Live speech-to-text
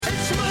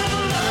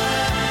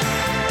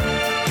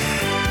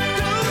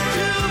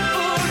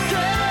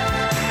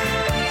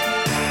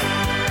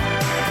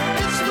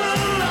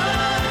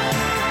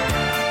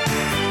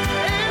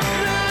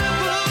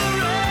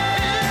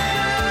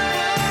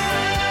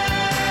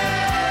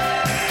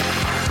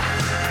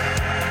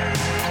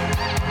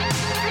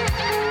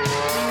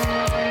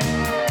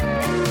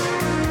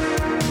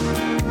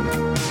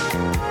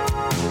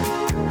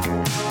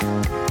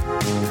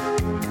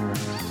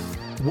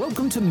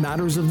to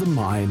Matters of the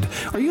Mind.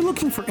 Are you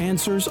looking for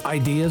answers,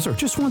 ideas, or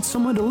just want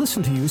someone to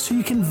listen to you so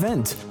you can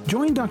vent?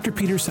 Join Dr.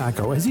 Peter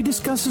Sacco as he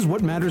discusses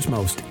what matters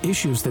most,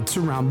 issues that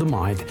surround the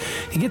mind.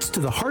 He gets to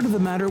the heart of the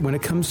matter when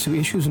it comes to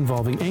issues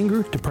involving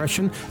anger,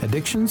 depression,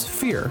 addictions,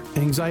 fear,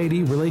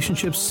 anxiety,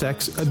 relationships,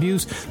 sex,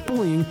 abuse,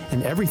 bullying,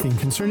 and everything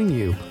concerning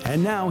you.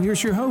 And now,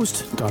 here's your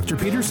host, Dr.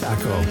 Peter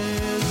Sacco.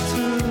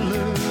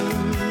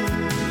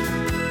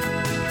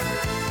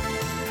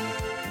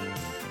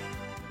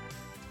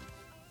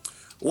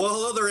 Well,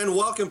 hello there, and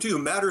welcome to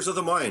Matters of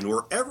the Mind,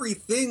 where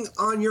everything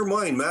on your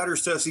mind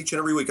matters to us each and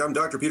every week. I'm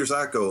Dr. Peter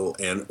Sacco,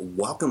 and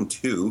welcome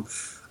to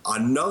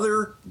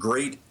another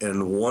great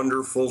and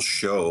wonderful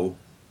show.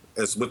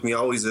 As with me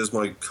always is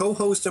my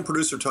co-host and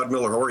producer, Todd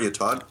Miller. How are you,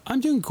 Todd? I'm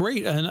doing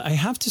great, and I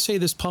have to say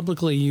this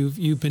publicly.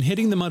 You've been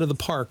hitting them out of the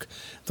park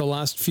the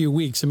last few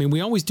weeks. I mean,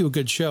 we always do a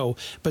good show,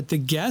 but the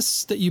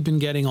guests that you've been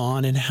getting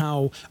on and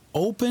how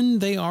open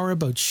they are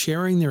about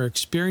sharing their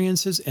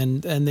experiences,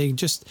 and they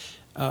just...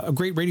 a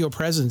great radio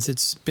presence.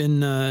 It's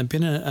been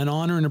an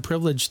honor and a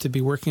privilege to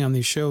be working on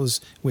these shows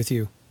with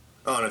you.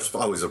 Oh, and it's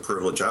always a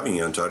privilege having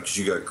you on, Todd, because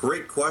you got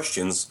great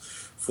questions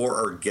for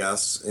our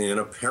guests, and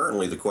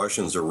apparently the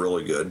questions are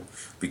really good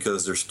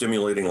because they're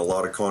stimulating a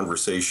lot of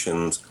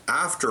conversations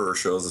after our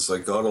shows. It's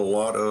like got a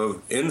lot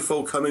of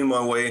info coming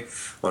my way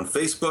on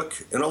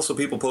Facebook and also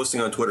people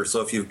posting on Twitter.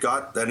 So if you've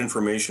got that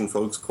information,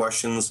 folks,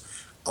 questions,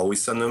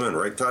 always send them in,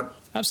 right, Todd?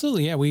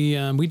 Absolutely, yeah.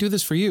 We do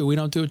this for you. We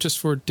don't do it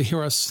just to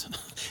hear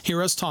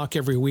us talk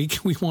every week.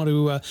 We want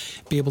to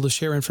be able to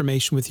share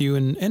information with you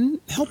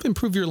and help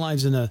improve your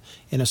lives in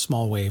a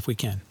small way if we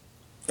can.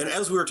 And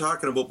as we were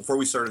talking about before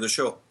we started the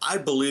show, I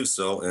believe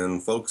so,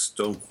 and folks,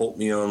 don't quote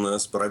me on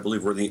this, but I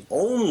believe we're the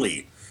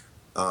only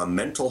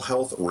mental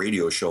health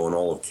radio show in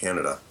all of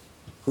Canada.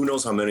 Who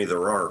knows how many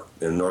there are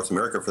in North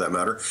America, for that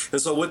matter.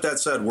 And so with that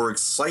said, we're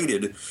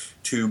excited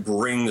to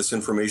bring this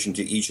information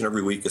to each and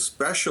every week,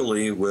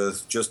 especially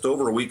with just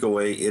over a week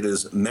away. It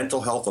is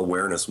Mental Health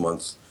Awareness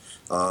Month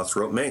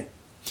throughout May.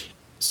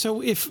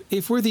 So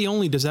if we're the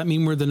only, does that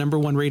mean we're the number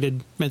one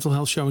rated mental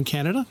health show in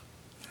Canada?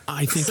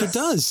 I think it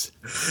does.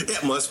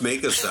 It must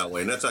make us that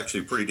way, and that's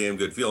actually a pretty damn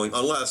good feeling,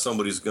 unless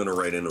somebody's going to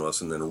write into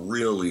us and then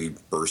really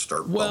burst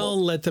our bubble.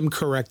 Well, let them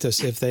correct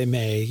us if they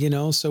may,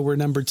 so we're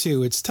number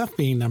two. It's tough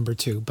being number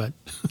two, but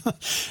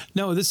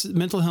no, this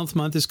Mental Health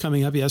Month is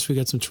coming up. Yes, we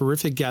got some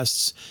terrific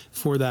guests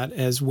for that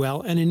as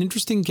well, and an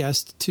interesting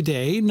guest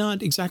today,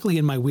 not exactly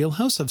in my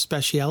wheelhouse of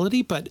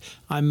speciality, but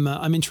I'm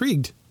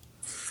intrigued.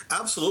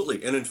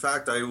 Absolutely. And in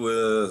fact, I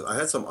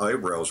had some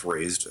eyebrows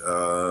raised,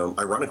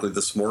 ironically,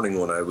 this morning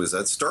when I was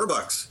at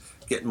Starbucks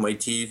getting my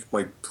tea,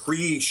 my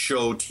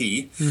pre-show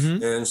tea.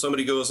 Mm-hmm. And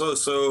somebody goes, "Oh,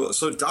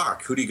 so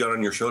Doc, who do you got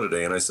on your show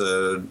today?" And I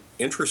said,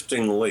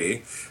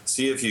 interestingly,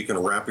 see if you can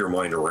wrap your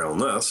mind around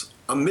this,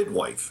 a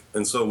midwife.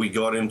 And so we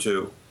got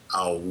into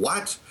a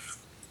what?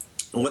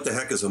 What the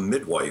heck is a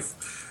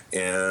midwife?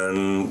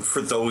 And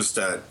for those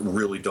that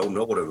really don't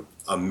know what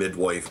a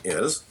midwife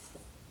is,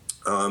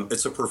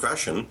 it's a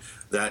profession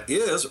that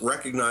is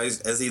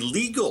recognized as a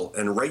legal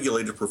and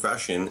regulated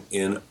profession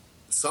in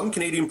some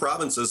Canadian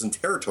provinces and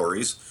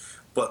territories,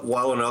 but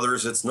while in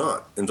others it's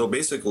not. And so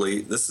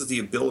basically, this is the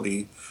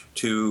ability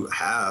to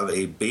have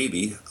a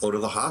baby out of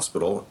the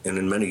hospital, and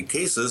in many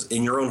cases,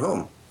 in your own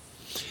home.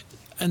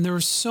 And there are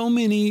so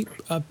many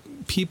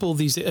people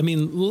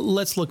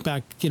let's look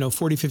back,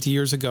 40, 50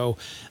 years ago,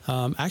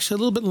 actually a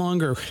little bit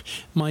longer.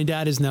 My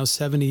dad is now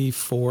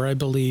 74, I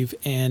believe,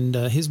 and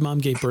his mom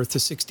gave birth to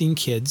 16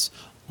 kids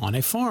on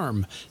a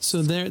farm.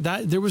 So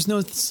there was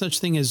no such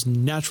thing as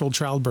natural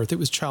childbirth. It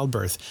was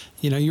childbirth.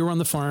 You were on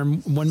the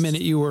farm. One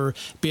minute you were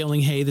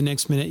baling hay, the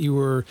next minute you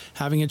were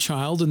having a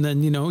child, and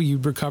then,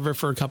 you'd recover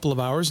for a couple of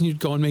hours and you'd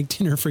go and make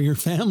dinner for your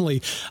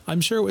family.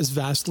 I'm sure it was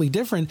vastly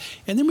different.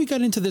 And then we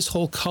got into this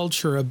whole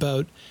culture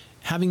about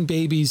having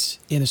babies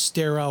in a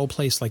sterile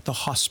place like the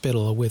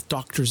hospital with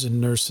doctors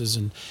and nurses.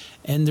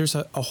 And there's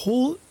a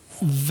whole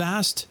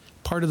vast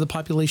part of the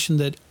population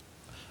that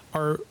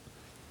are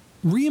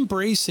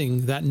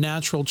re-embracing that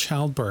natural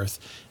childbirth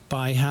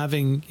by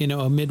having,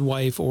 a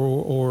midwife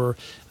or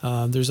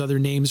there's other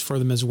names for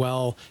them as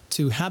well,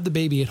 to have the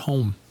baby at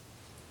home.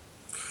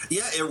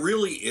 Yeah, it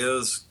really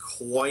is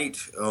quite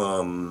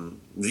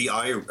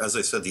as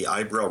I said, the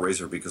eyebrow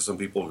raiser, because some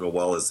people go,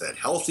 well, is that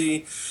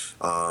healthy?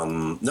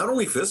 Not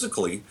only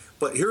physically,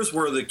 but here's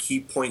where the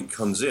key point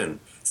comes in.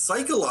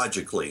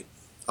 Psychologically,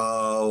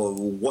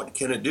 what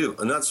can it do?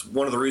 And that's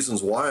one of the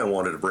reasons why I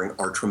wanted to bring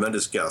our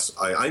tremendous guests.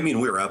 I mean,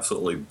 we are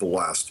absolutely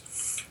blessed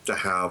to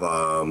have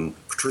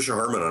Patricia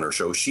Harmon on our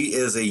show. She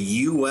is a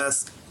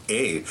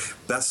USA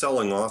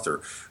best-selling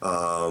author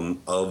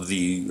of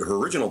her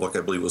original book,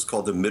 I believe, was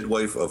called The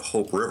Midwife of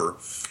Hope River.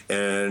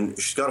 And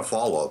she's got a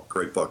follow-up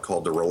great book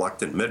called The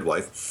Reluctant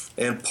Midwife.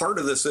 And part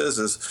of this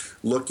is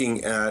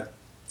looking at,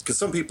 because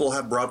some people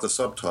have brought this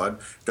up, Todd,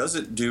 does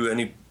it do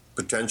any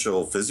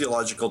potential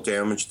physiological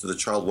damage to the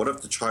child? What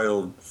if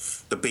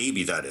the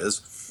baby that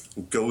is,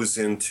 goes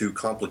into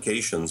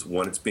complications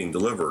when it's being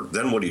delivered?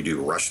 Then what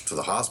do? Rush to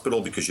the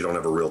hospital because you don't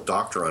have a real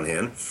doctor on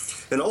hand?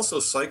 And also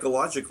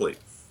psychologically,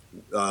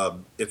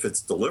 if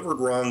it's delivered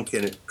wrong,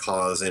 can it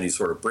cause any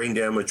sort of brain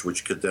damage,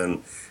 which could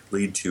then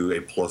lead to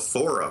a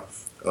plethora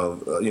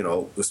of,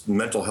 just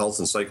mental health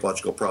and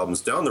psychological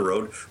problems down the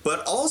road.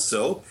 But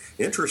also,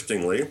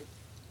 interestingly,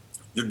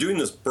 you're doing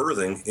this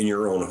birthing in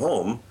your own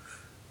home.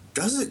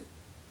 Does it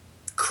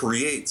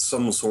create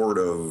some sort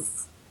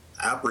of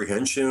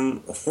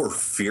apprehension or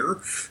fear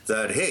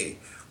that, hey,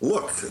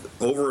 look,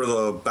 over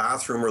the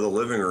bathroom or the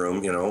living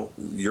room,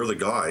 you're the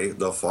guy,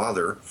 the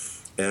father,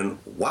 and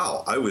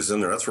wow, I was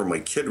in there. That's where my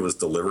kid was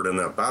delivered, in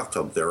that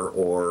bathtub there,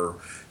 or,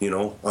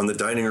 on the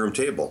dining room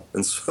table.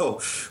 And so,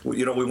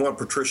 we want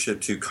Patricia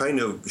to kind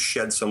of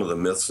shed some of the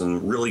myths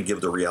and really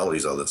give the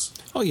realities of this.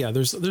 Oh, yeah.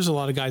 There's a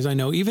lot of guys I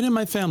know, even in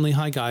my family,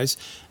 hi guys,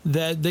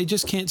 that they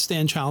just can't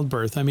stand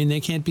childbirth. I mean, they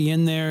can't be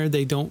in there.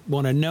 They don't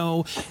want to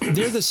know.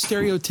 They're the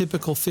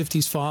stereotypical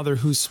 50s father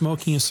who's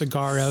smoking a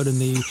cigar out in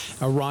the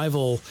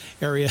arrival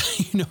area,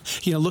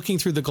 looking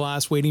through the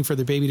glass, waiting for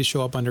their baby to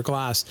show up under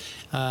glass.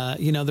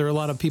 There are a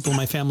lot of people in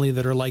my family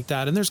that are like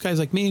that. And there's guys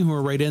like me who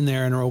are right in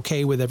there and are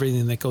okay with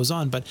everything that goes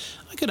on. But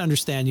I could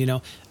understand,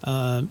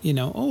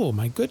 oh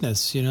my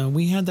goodness,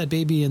 we had that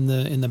baby in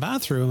the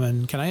bathroom,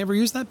 and can I ever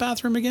use that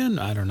bathroom again?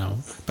 I don't know.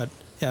 But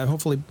yeah,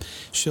 hopefully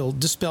she'll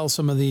dispel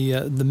some of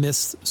the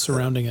myths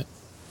surrounding it.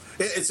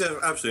 It's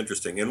absolutely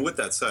interesting. And with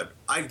that said,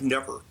 I've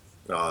never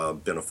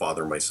been a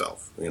father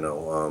myself. I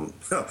don't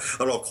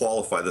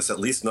qualify this, at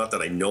least not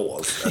that I know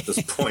of at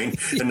this point.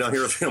 And now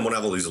here I'm going to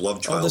have all these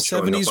love child. Oh, the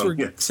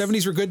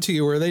 70s were good to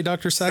you, were they,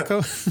 Dr.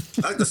 Sacco?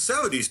 The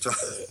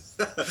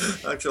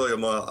 70s. Actually,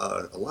 I'm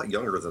a lot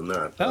younger than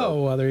that.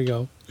 Oh, well, there you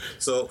go.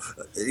 So,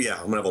 yeah,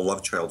 I'm going to have a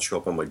love child show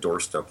up on my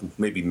doorstep,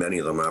 maybe many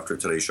of them after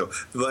today's show.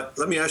 But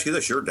let me ask you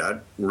this. Your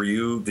dad,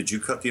 did you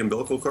cut the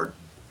umbilical cord?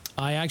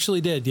 I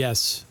actually did,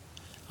 yes.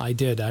 I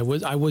did. I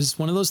was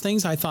one of those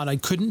things I thought I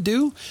couldn't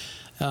do.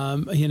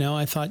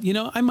 I thought,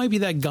 I might be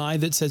that guy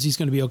that says he's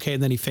going to be okay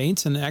and then he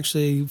faints. And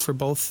actually, for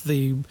both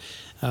the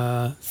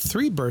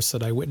 3 births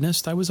that I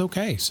witnessed, I was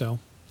okay. So,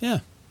 yeah,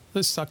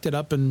 I sucked it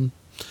up and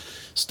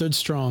stood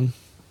strong.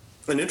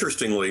 And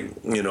interestingly,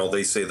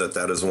 they say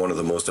that is one of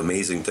the most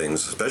amazing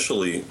things,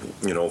 especially,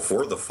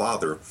 for the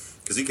father,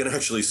 because he can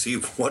actually see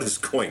what is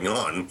going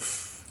on.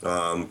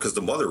 Because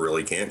the mother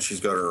really can't. She's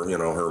got her,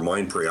 her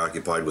mind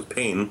preoccupied with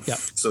pain, yep,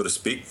 so to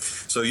speak.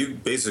 So you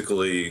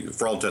basically,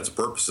 for all intents and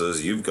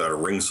purposes, you've got a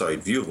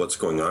ringside view of what's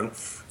going on.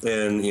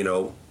 And,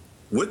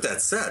 with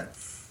that said,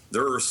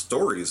 there are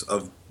stories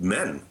of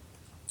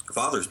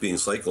fathers being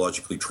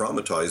psychologically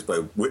traumatized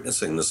by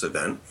witnessing this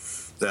event,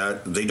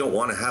 that they don't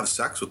want to have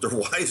sex with their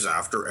wives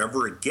after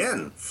ever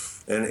again.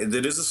 And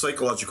it is a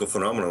psychological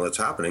phenomenon that's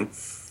happening.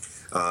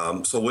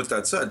 So with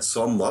that said,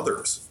 some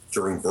mothers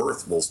during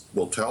birth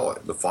will tell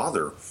the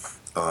father,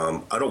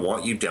 I don't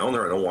want you down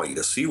there. I don't want you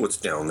to see what's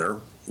down there.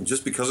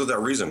 Just because of that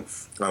reason.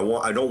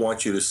 I don't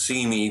want you to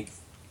see me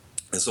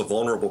as a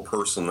vulnerable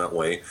person that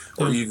way,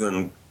 or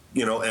even,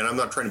 and I'm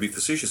not trying to be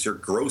facetious here,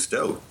 grossed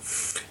out,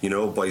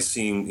 by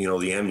seeing,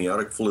 the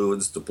amniotic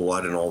fluids, the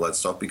blood and all that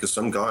stuff, because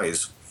some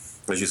guys,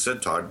 as you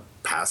said, Todd,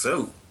 pass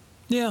out.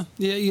 Yeah,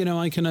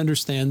 I can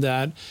understand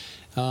that.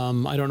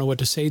 I don't know what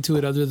to say to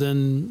it other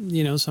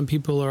than, some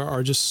people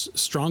are just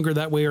stronger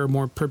that way or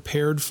more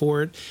prepared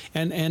for it.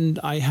 And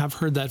I have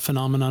heard that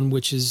phenomenon,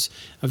 which is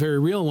a very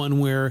real one,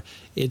 where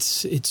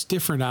it's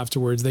different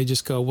afterwards. They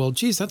just go, well,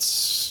 geez,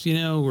 that's,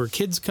 where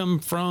kids come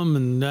from.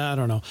 And I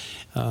don't know.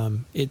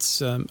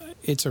 It's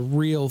a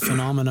real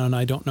phenomenon.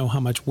 I don't know how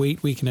much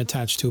weight we can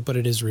attach to it, but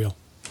it is real.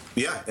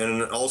 Yeah,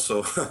 and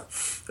also,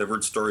 I've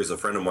heard stories. A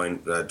friend of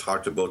mine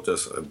talked about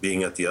this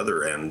being at the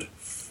other end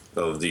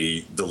of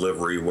the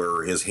delivery,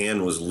 where his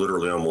hand was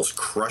literally almost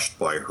crushed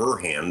by her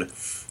hand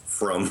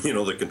from,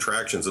 the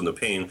contractions and the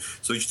pain.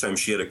 So each time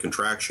she had a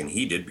contraction,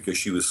 he did, because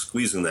she was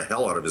squeezing the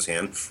hell out of his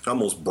hand,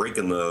 almost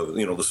breaking the,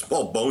 the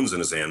small bones in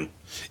his hand.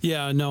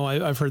 Yeah, no,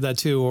 I've heard that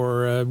too.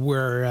 Or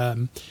where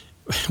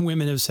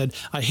women have said,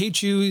 I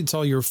hate you, it's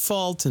all your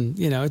fault. And,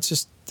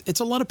 it's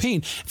a lot of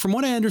pain. From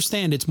what I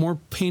understand, it's more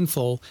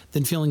painful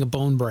than feeling a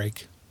bone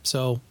break.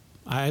 So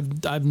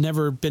I've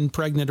never been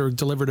pregnant or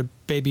delivered a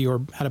baby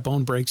or had a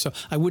bone break, so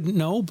I wouldn't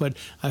know, but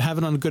I have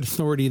it on good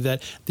authority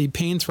that the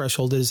pain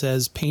threshold is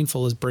as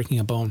painful as breaking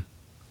a bone.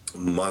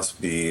 Must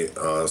be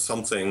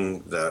something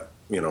that,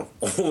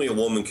 only a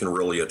woman can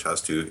really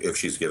attest to if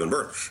she's given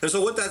birth. And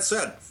so with that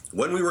said,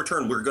 when we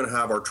return, we're going to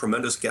have our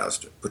tremendous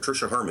guest,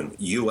 Patricia Harmon,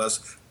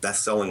 U.S.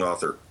 best-selling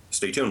author.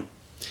 Stay tuned.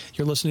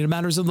 You're listening to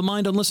Matters of the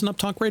Mind on Listen Up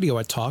Talk Radio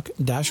at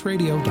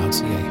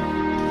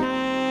talk-radio.ca.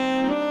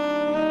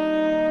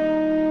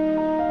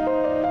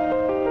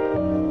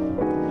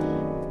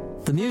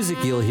 The music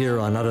you'll hear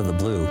on Out of the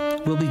Blue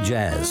will be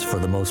jazz for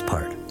the most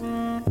part.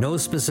 No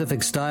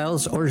specific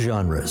styles or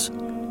genres.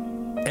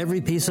 Every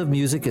piece of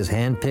music is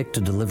handpicked to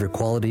deliver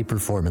quality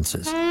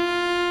performances.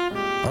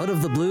 Out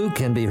of the Blue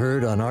can be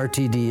heard on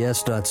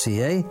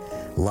rtds.ca,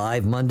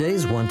 live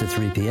Mondays 1 to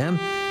 3 p.m.,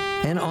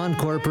 and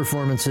encore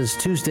performances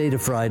Tuesday to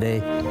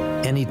Friday,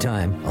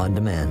 anytime on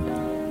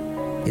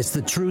demand. It's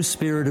the true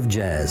spirit of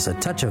jazz, a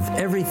touch of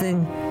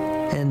everything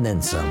and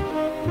then some.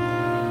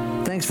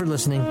 Thanks for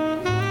listening.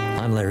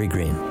 I'm Larry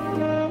Green.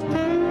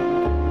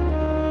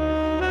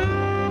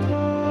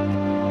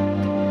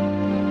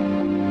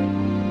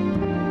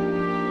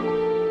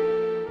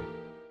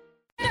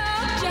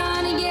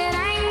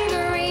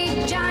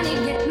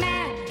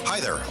 Hi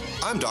there,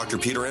 I'm Dr.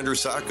 Peter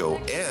Andrusacco,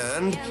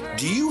 and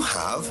do you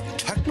have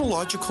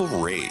technological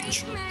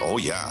rage? Oh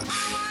yeah,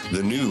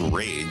 the new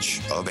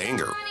rage of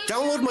anger.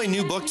 Download my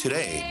new book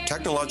today,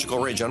 Technological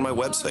Rage, on my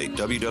website,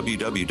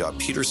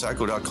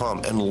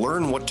 www.petersacco.com, and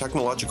learn what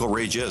technological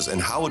rage is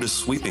and how it is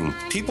sweeping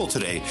people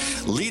today,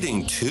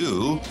 leading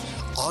to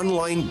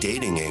online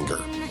dating anger,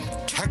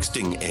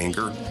 texting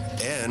anger,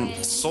 and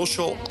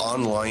social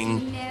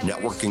online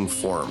networking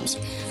forums.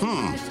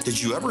 Did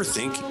you ever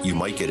think you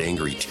might get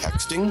angry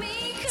texting,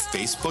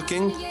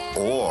 Facebooking,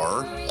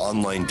 or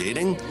online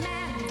dating?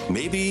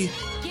 Maybe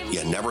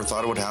you never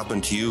thought it would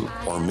happen to you,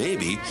 or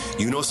maybe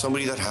you know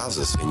somebody that has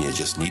this and you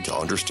just need to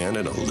understand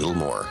it a little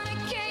more.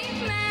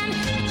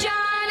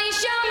 Johnny,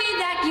 show me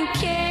that you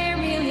care,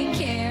 really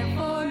care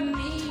for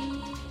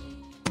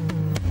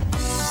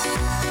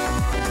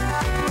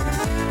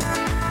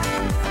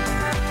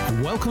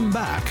me. Welcome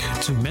back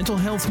to Mental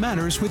Health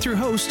Matters with your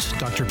host,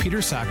 Dr.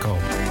 Peter Sacco.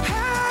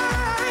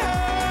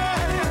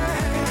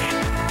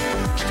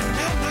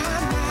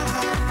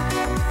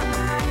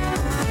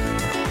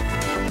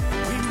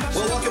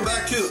 Well, welcome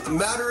back to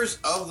Matters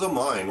of the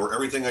Mind, where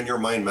everything on your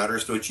mind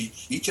matters to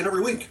each and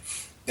every week.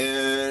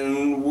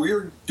 And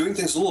we're doing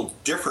things a little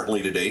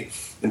differently today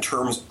in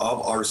terms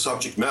of our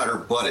subject matter,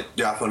 but it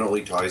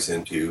definitely ties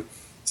into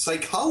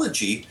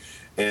psychology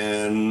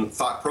and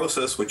thought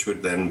process, which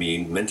would then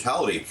mean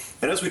mentality.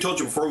 And as we told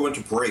you before we went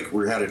to break,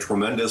 we had a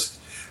tremendous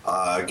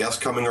guest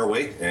coming our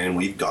way, and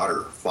we've got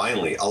her,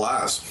 finally,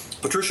 alas.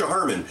 Patricia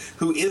Harmon,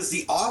 who is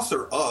the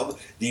author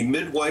of The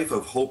Midwife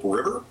of Hope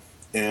River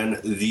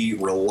and The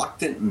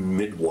Reluctant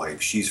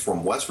Midwife. She's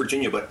from West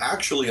Virginia, but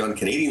actually on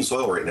Canadian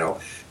soil right now,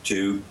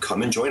 to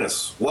come and join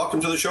us. Welcome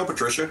to the show,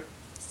 Patricia.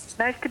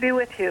 Nice to be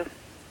with you.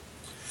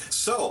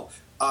 So,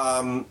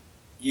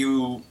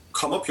 you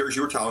come up here, as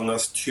you were telling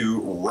us, to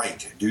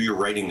write, do your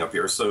writing up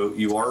here. So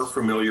you are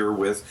familiar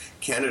with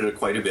Canada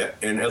quite a bit.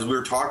 And as we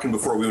were talking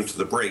before we went to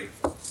the break,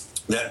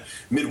 that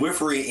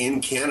midwifery in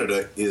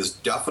Canada is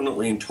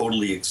definitely and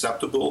totally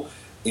acceptable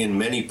in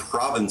many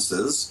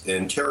provinces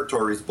and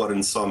territories, but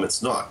in some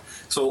it's not.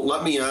 So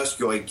let me ask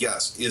you, I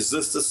guess, is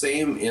this the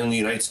same in the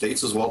United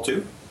States as well,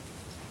 too?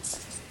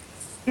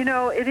 You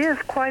know, it is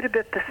quite a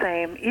bit the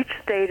same. Each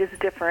state is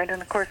different,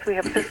 and of course we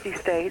have 50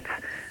 states,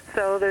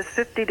 so there's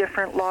 50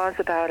 different laws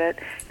about it.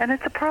 And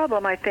it's a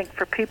problem, I think,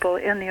 for people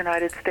in the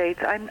United States.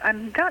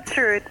 I'm not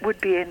sure it would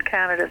be in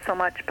Canada so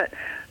much, but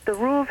the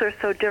rules are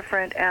so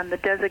different, and the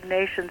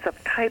designations of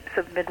types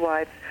of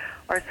midwives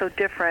are so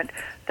different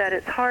that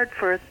it's hard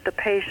for the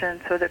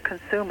patients or the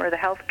consumer, the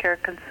healthcare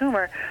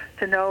consumer,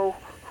 to know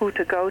who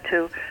to go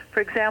to. For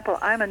example,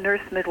 I'm a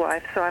nurse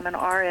midwife, so I'm an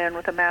RN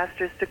with a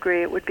master's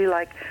degree. It would be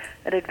like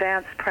an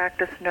advanced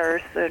practice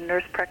nurse, a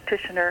nurse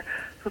practitioner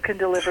who can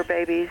deliver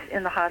babies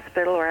in the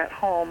hospital or at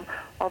home,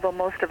 although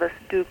most of us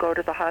do go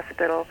to the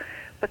hospital.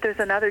 But there's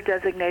another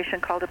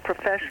designation called a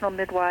professional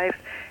midwife,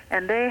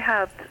 and they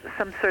have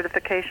some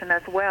certification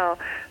as well,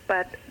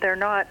 but they're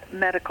not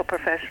medical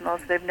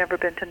professionals. They've never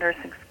been to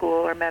nursing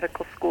school or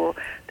medical school.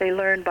 They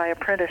learn by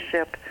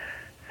apprenticeship.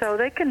 So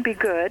they can be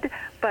good,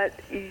 but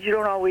you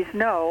don't always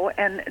know.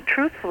 And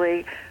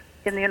truthfully,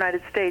 in the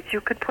United States,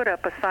 you could put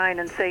up a sign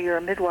and say you're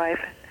a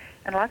midwife,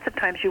 and lots of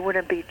times you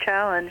wouldn't be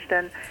challenged,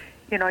 and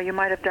you know, you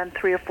might have done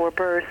 3 or 4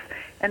 births.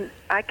 And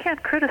I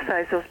can't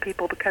criticize those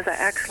people because I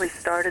actually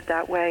started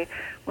that way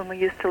when we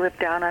used to live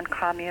down on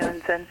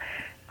communes, and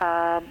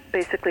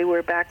basically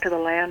we're back to the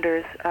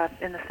landers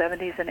in the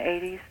 70s and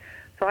 80s.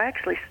 So I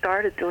actually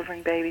started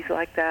delivering babies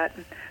like that,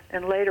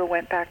 and later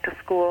went back to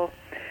school.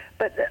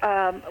 But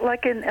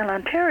like in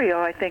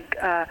Ontario, I think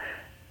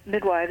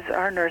midwives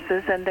are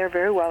nurses, and they're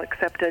very well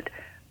accepted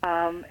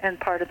and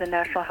part of the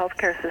national health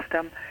care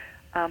system.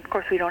 Of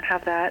course, we don't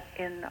have that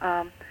in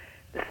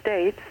the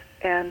States,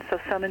 and so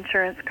some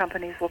insurance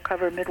companies will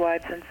cover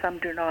midwives and some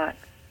do not.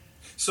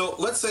 So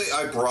let's say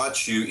I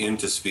brought you in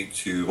to speak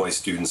to my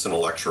students in a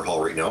lecture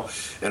hall right now,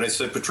 and I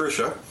said,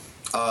 Patricia,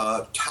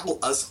 tell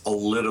us a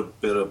little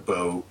bit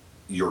about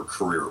your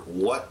career.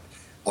 What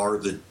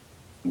are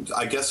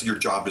I guess your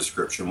job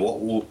description,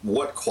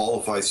 what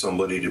qualifies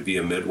somebody to be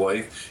a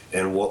midwife,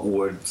 and what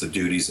would the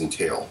duties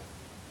entail?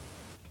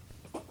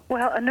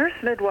 Well, a nurse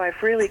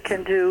midwife really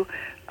can do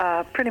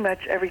pretty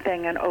much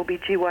everything an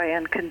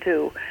OBGYN can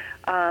do.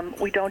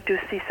 We don't do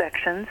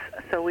C-sections,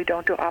 so we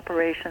don't do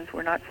operations.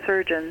 We're not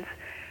surgeons,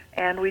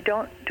 and we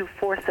don't do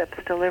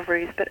forceps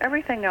deliveries, but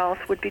everything else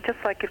would be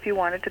just like if you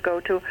wanted to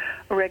go to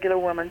a regular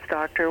woman's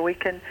doctor. We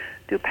can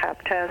do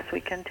pap tests. We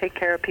can take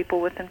care of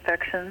people with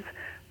infections.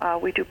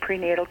 We do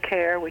prenatal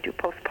care. We do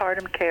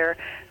postpartum care,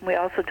 and we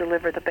also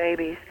deliver the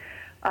babies.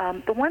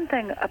 The one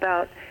thing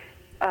about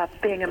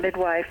being a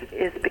midwife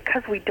is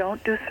because we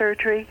don't do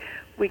surgery,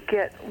 we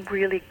get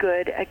really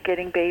good at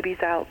getting babies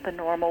out the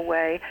normal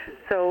way.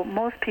 So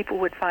most people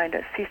would find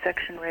a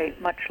C-section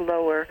rate much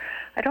lower.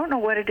 I don't know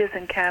what it is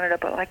in Canada,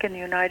 but like in the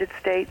United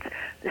States,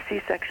 the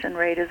C-section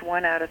rate is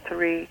 1 out of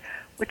 3,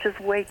 which is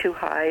way too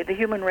high. The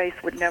human race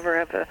would never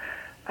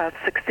have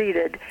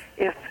succeeded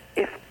if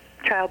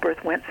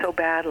childbirth went so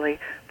badly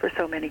for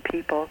so many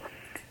people.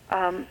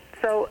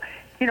 So,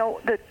 you know,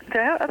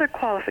 there are other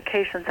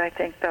qualifications, I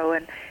think, though,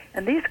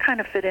 and these kind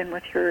of fit in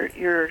with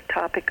your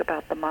topic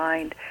about the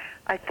mind.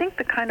 I think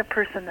the kind of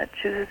person that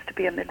chooses to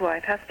be a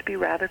midwife has to be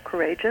rather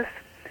courageous,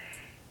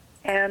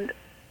 and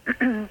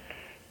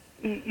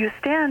you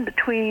stand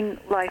between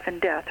life and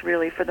death,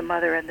 really, for the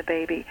mother and the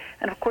baby.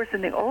 And of course,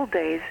 in the old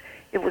days,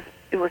 it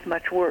was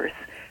much worse.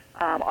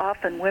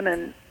 Often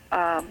women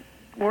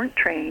weren't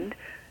trained,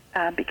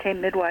 became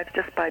midwives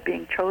just by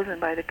being chosen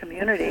by the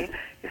community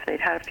if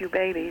they'd had a few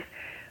babies.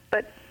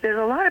 But there's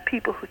a lot of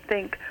people who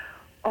think,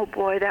 oh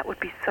boy, that would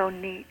be so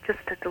neat just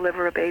to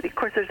deliver a baby. Of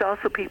course, there's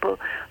also people,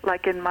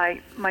 like in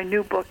my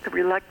new book, The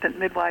Reluctant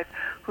Midwife,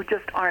 who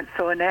just aren't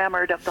so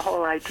enamored of the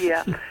whole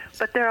idea.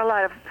 But there are a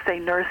lot of, say,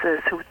 nurses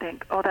who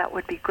think, oh, that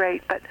would be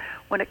great. But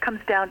when it comes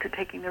down to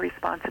taking the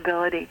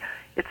responsibility,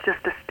 it's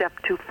just a step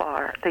too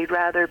far. They'd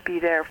rather be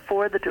there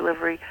for the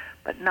delivery,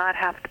 but not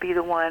have to be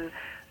the one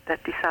that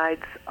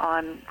decides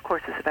on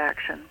courses of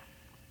action.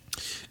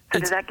 So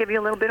does that give you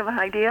a little bit of an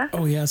idea?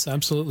 Oh, yes,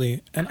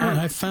 absolutely. And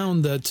I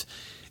found that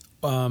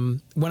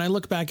when I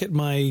look back at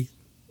my,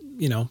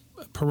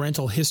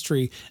 parental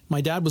history,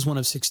 my dad was one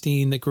of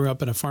 16 that grew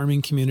up in a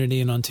farming community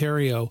in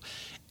Ontario.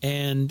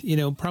 And,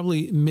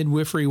 probably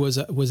midwifery was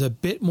a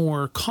bit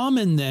more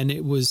common then.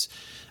 It was,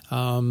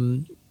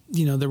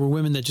 there were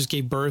women that just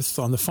gave birth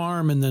on the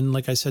farm. And then,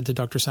 like I said to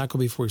Dr. Sacco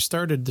before we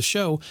started the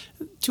show,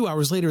 2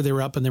 hours later, they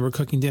were up and they were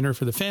cooking dinner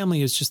for the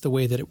family. It's just the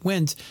way that it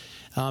went.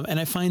 And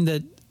I find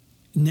that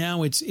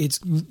now it's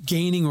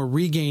gaining or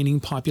regaining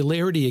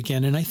popularity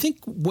again. And I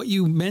think what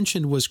you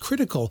mentioned was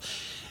critical.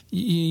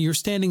 You're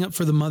standing up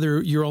for the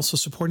mother. You're also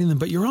supporting them,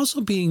 but you're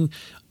also being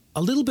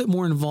a little bit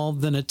more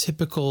involved than a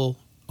typical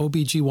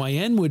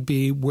OBGYN would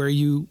be, where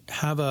you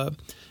have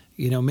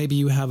maybe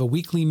you have a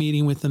weekly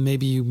meeting with them.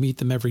 Maybe you meet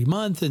them every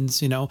month and,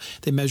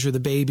 they measure the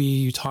baby,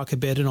 you talk a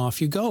bit and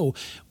off you go.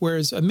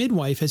 Whereas a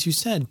midwife, as you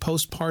said,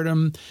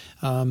 postpartum,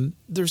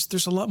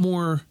 there's a lot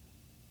more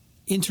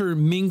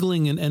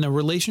intermingling and a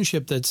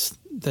relationship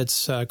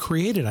that's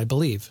created, I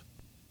believe.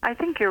 I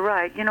think you're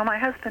right. My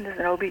husband is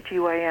an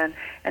OBGYN,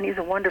 and he's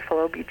a wonderful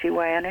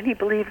OBGYN, and he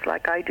believes,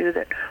 like I do,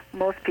 that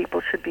most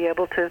people should be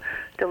able to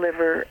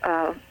deliver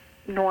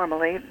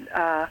normally,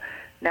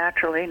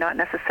 naturally, not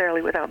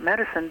necessarily without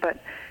medicine,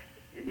 but,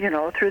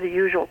 through the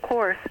usual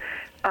course.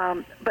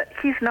 But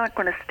he's not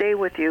going to stay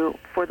with you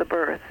for the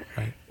birth.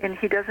 Right. And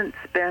he doesn't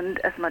spend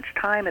as much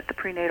time at the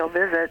prenatal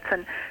visits.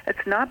 And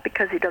it's not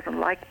because he doesn't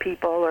like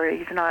people, or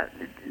he's not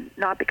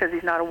because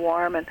he's not a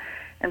warm and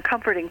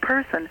comforting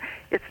person.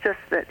 It's just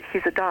that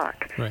he's a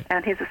doc, right,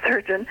 and he's a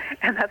surgeon,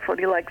 and that's what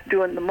he likes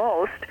doing the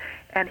most.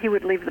 And he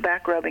would leave the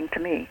back rubbing to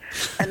me,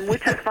 and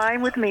which is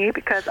fine with me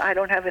because I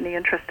don't have any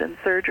interest in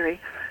surgery.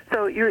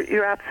 So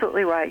you're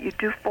absolutely right. You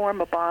do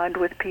form a bond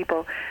with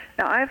people.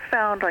 Now, I've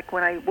found, like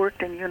when I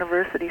worked in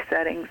university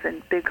settings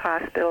and big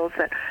hospitals,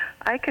 that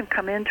I can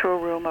come into a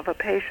room of a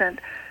patient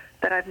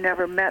that I've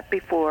never met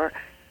before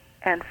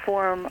and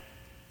form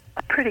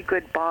a pretty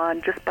good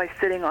bond just by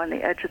sitting on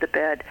the edge of the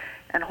bed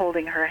and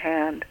holding her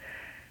hand.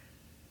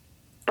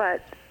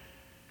 But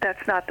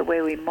that's not the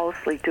way we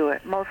mostly do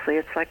it. Mostly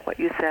it's like what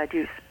you said.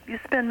 You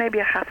spend maybe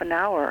a half an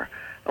hour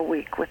a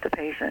week with the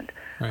patient.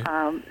 Right.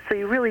 So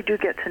you really do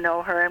get to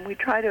know her, and we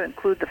try to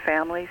include the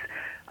families,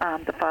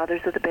 the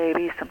fathers of the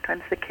babies,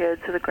 sometimes the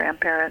kids or the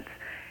grandparents.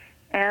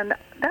 And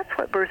that's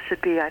what birth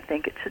should be, I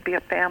think. It should be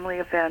a family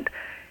event.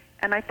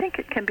 And I think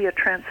it can be a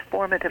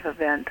transformative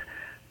event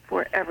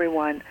for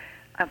everyone,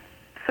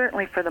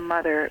 certainly for the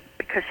mother,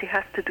 because she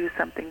has to do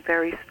something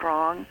very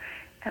strong.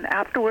 And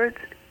afterwards,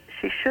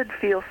 she should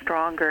feel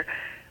stronger.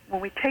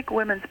 When we take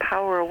women's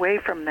power away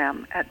from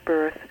them at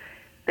birth,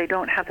 they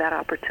don't have that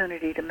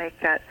opportunity to make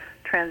that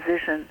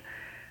transition.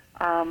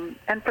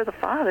 And for the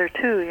father,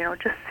 too,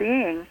 just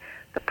seeing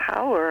the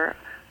power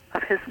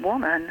of his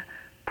woman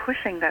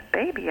pushing that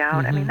baby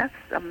out. Mm-hmm. I mean, that's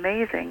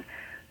amazing.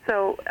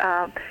 So,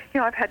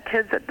 I've had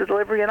kids at the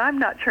delivery, and I'm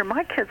not sure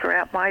my kids were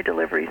at my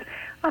deliveries.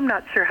 I'm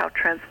not sure how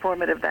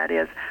transformative that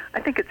is.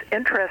 I think it's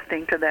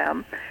interesting to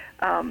them.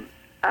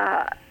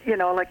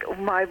 Like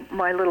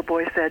my little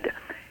boy said,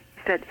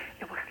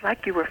 it was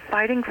like you were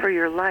fighting for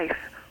your life,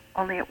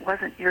 only it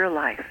wasn't your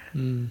life.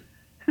 Mm.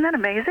 Isn't that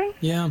amazing?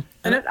 Yeah.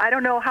 And I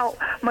don't know how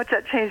much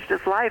that changed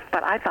his life,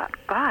 but I thought,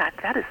 God,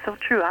 that is so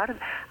true. Out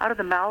of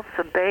the mouths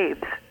of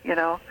babes,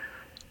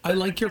 I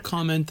like your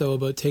comment, though,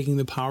 about taking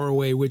the power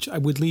away, which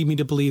would lead me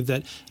to believe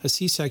that a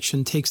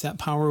C-section takes that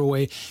power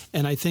away.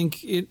 And I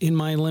think in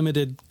my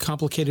limited,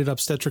 complicated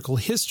obstetrical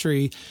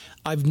history,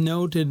 I've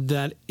noted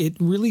that it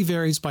really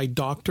varies by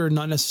doctor,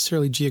 not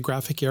necessarily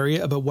geographic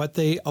area, about what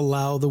they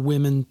allow the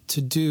women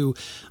to do.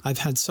 I've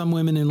had some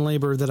women in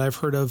labor that I've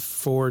heard of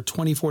for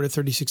 24 to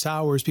 36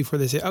 hours before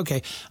they say,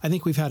 okay, I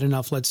think we've had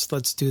enough.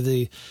 Let's do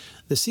the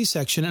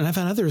C-section. And I've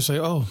had others say,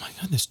 oh my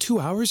goodness, 2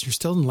 hours, you're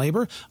still in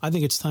labor? I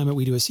think it's time that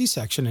we do a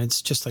C-section. And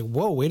it's just like,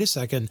 whoa, wait a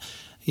second.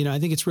 I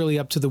think it's really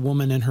up to the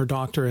woman and her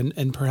doctor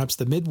and perhaps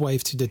the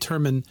midwife to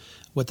determine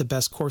what the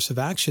best course of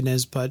action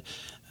is. But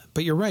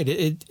you're right.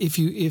 If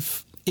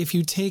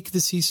you take the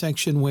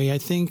C-section way, I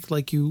think,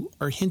 like you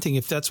are hinting,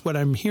 if that's what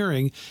I'm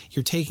hearing,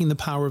 you're taking the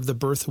power of the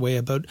birth away,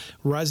 about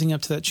rising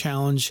up to that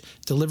challenge,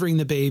 delivering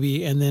the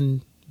baby, and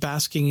then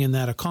basking in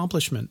that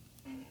accomplishment.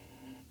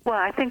 Well,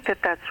 I think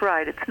that's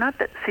right. It's not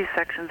that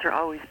C-sections are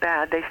always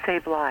bad. They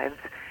save lives,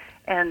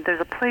 and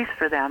there's a place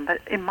for them.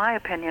 But in my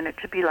opinion, it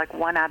should be like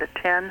 1 out of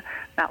 10,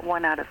 not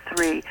 1 out of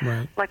 3.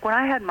 Right. Like when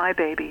I had my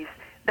babies,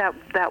 that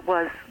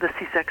was the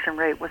C-section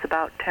rate was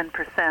about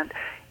 10%.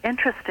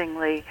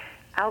 Interestingly,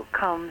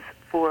 outcomes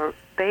for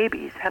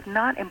babies have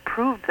not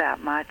improved that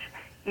much,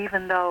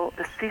 even though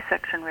the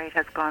C-section rate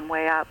has gone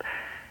way up.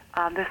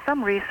 There's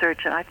some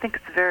research, and I think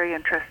it's very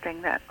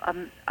interesting, that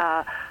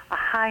a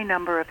high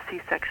number of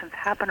C-sections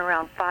happen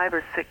around 5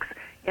 or 6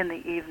 in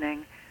the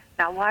evening.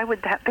 Now, why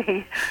would that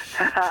be?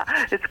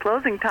 It's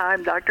closing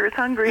time. Doctor is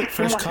hungry.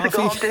 He wants to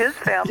go home to his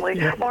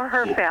family or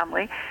her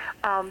family.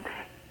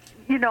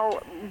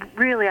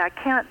 Really, I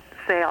can't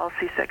say all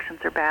C-sections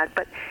are bad,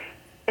 but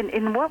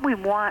in what we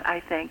want, I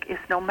think, is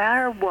no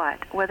matter what,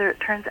 whether it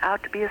turns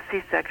out to be a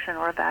C-section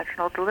or a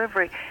vaginal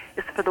delivery,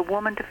 is for the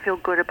woman to feel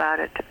good about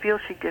it, to feel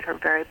she did her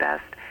very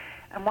best.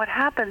 And what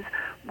happens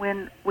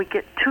when we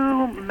get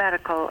too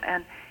medical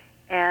and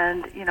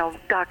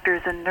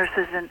doctors and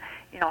nurses and,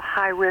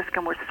 high risk,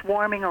 and we're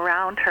swarming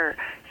around her,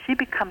 she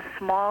becomes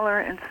smaller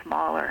and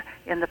smaller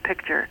in the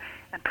picture.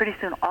 And pretty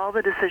soon all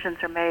the decisions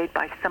are made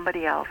by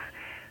somebody else.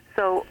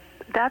 So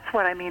that's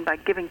what I mean by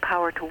giving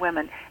power to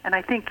women. And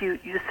I think you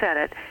said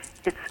it.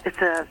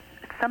 It's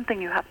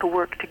something you have to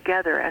work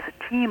together as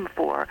a team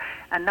for,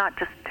 and not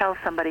just tell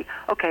somebody,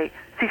 okay,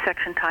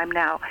 C-section time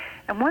now.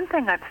 And one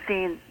thing I've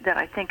seen that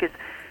I think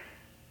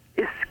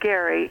is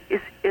scary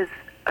is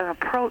an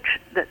approach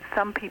that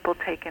some people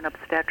take in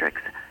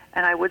obstetrics,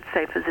 and I would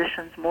say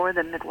physicians more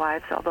than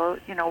midwives, although,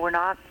 we're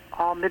not,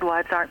 all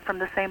midwives aren't from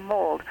the same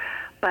mold,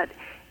 but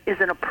is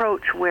an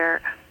approach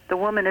where the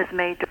woman is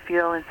made to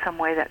feel in some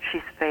way that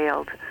she's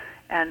failed,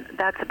 and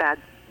that's a bad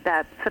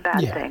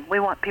thing. We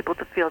want people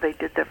to feel they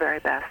did their very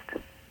best.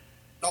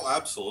 Oh,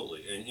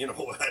 absolutely. And you know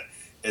what?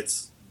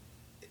 It's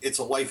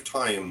a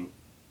lifetime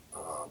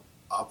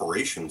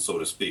operation, so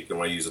to speak. And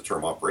when I use the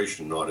term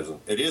operation,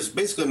 it is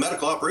basically a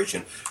medical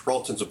operation for all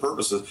intents and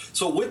purposes.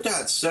 So with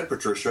that said,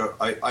 Patricia,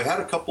 I had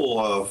a couple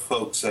of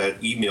folks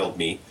that emailed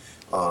me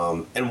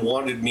and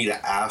wanted me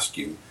to ask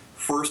you,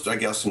 first, I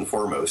guess, and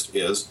foremost,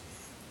 is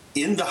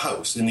in the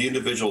house, in the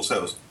individual's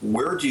house,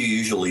 where do you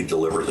usually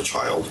deliver the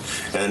child?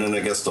 And then I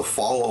guess the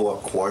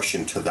follow-up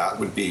question to that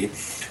would be,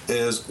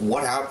 is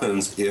what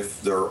happens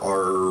if there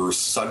are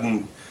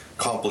sudden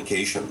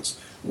complications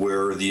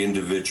where the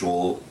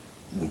individual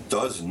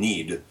does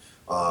need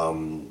a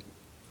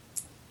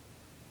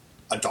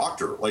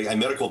doctor, like a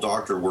medical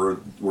doctor,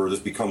 where this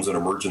becomes an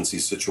emergency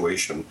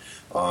situation?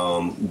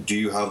 Do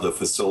you have the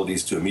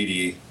facilities to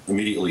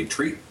immediately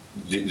treat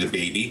the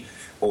baby?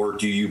 Or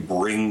do you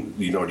do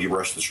you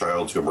rush the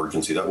child to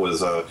emergency? That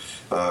was,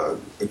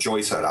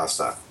 Joyce had asked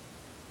that.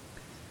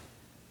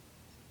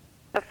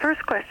 The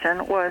first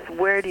question was,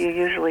 where do you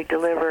usually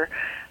deliver?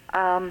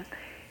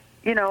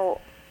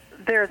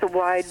 There's a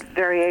wide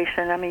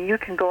variation. I mean, you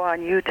can go on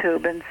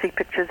YouTube and see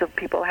pictures of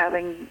people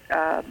having,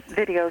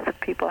 videos of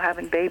people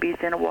having babies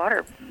in a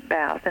water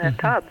bath, in a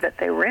tub that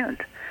they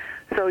rent.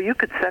 So you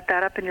could set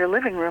that up in your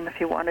living room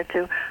if you wanted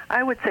to.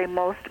 I would say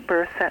most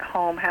births at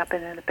home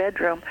happen in a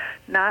bedroom,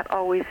 not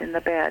always in the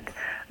bed.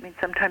 I mean,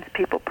 sometimes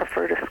people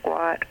prefer to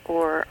squat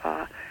or,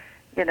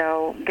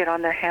 get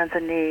on their hands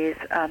and knees.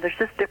 There's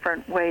just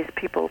different ways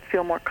people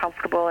feel more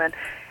comfortable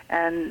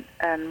and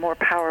more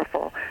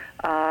powerful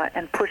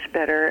and push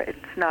better.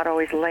 It's not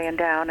always laying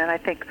down, and I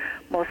think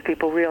most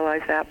people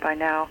realize that by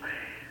now.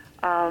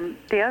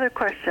 The other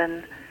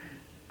question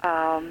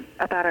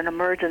about an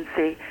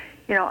emergency,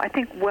 I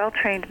think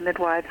well-trained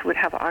midwives would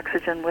have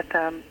oxygen with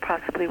them,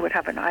 possibly would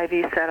have an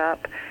IV set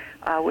up,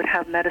 would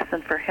have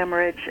medicine for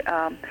hemorrhage.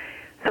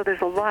 So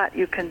there's a lot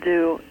you can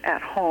do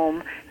at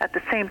home. At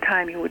the same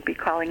time, you would be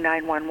calling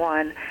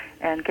 911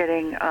 and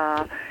getting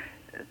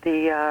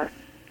the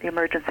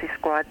emergency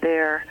squad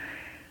there.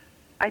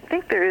 I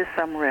think there is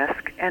some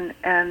risk, and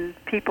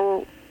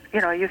people,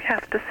 you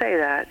have to say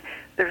that.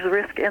 There's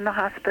risk in the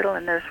hospital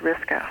and there's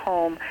risk at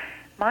home.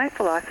 My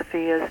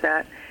philosophy is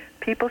that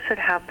people should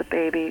have the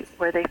baby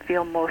where they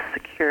feel most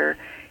secure.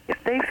 If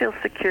they feel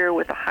secure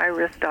with a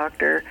high-risk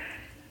doctor,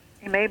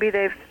 maybe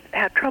they've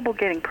had trouble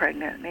getting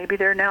pregnant. Maybe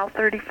they're now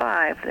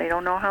 35. They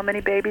don't know how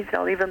many babies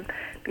they'll even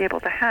be able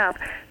to have.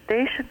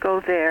 They should go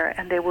there,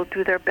 and they will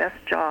do their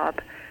best job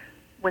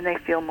when they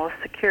feel most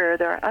secure.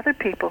 There are other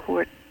people who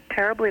are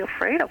terribly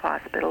afraid of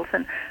hospitals,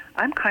 and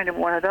I'm kind of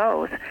one of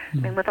those. I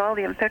mean, with all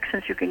the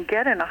infections you can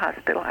get in a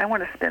hospital, I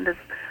want to spend as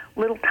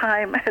little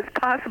time as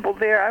possible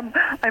there.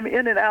 I'm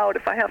in and out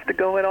if I have to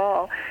go at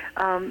all.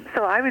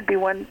 So I would be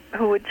one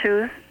who would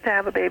choose to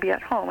have a baby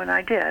at home, and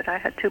I did. I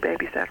had 2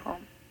 babies at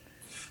home.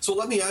 So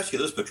let me ask you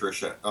this,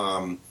 Patricia.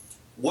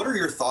 What are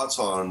your thoughts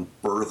on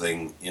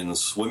birthing in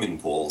swimming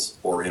pools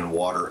or in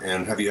water,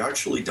 and have you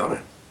actually done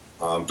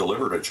it,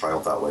 delivered a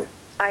child that way?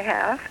 I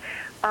have.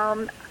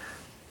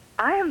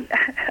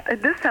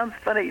 This sounds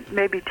funny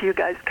maybe to you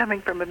guys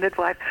coming from a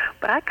midwife,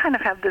 but I kind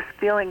of have this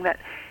feeling that,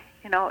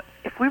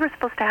 if we were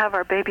supposed to have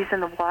our babies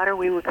in the water,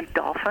 we would be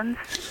dolphins.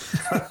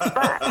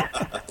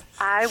 But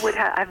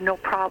I have no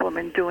problem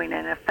in doing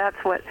it if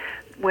that's what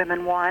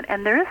women want.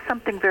 And there is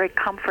something very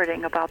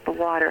comforting about the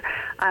water.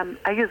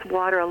 I use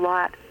water a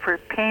lot for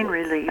pain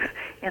relief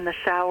in the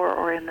shower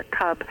or in the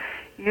tub.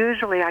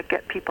 Usually I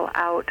get people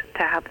out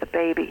to have the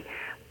baby.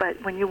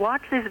 But when you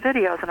watch these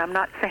videos, and I'm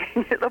not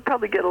saying they'll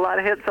probably get a lot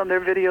of hits on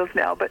their videos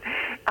now, but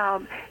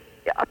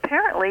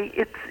apparently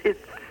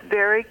it's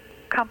very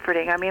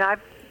comforting. I mean,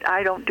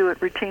 I don't do it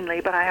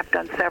routinely, but I have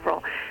done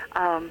several.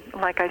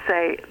 Like I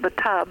say, the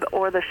tub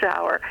or the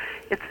shower.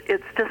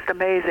 It's just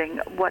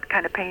amazing what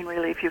kind of pain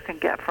relief you can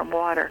get from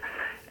water.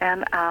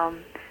 And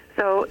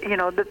so,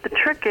 the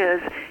trick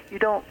is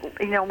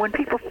when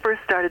people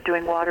first started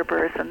doing water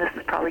births, and this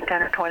is probably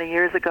 10 or 20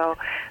 years ago,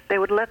 they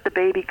would let the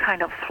baby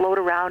kind of float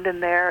around in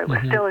there. It was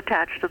still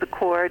attached to the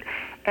cord.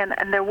 And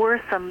there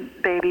were some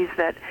babies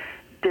that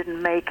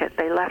didn't make it.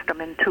 They left them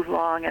in too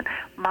long. And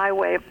my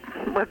way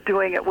of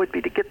doing it would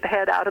be to get the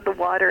head out of the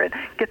water and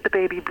get the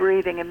baby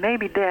breathing. And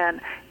maybe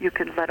then you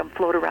could let them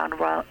float around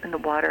in the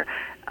water.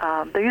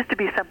 There used to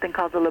be something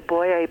called the Le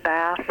Boyer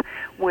bath,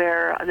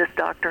 where this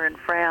doctor in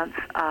France,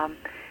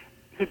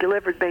 he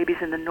delivered babies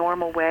in the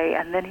normal way,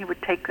 and then he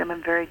would take them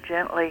and very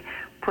gently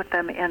put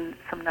them in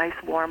some nice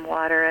warm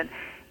water. And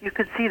you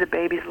could see the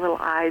baby's little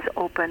eyes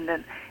opened,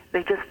 and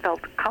they just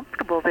felt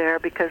comfortable there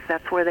because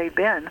that's where they'd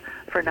been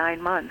for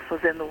 9 months, was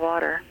in the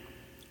water.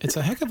 It's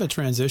a heck of a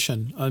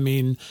transition. I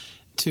mean,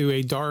 to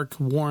a dark,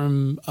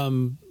 warm,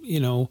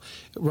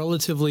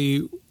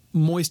 relatively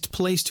moist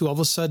place to all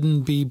of a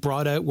sudden be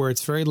brought out where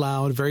it's very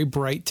loud, very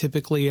bright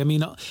typically. I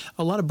mean,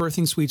 a lot of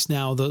birthing suites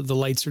now, the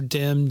lights are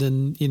dimmed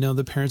and,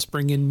 the parents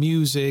bring in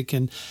music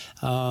and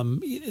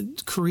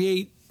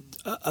create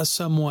a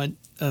somewhat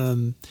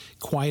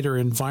quieter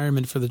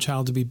environment for the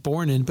child to be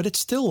born in, but it's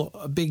still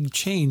a big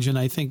change. And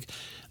I think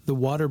the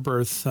water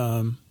birth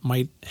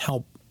might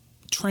help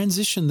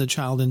transition the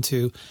child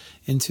into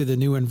the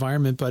new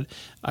environment. But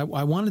I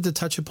wanted to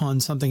touch upon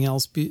something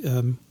else.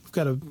 We've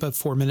got about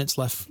 4 minutes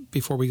left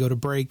before we go to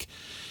break.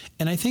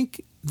 And I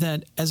think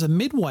that as a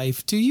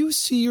midwife, do you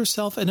see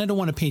yourself, and I don't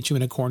want to paint you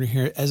in a corner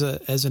here, as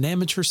an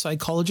amateur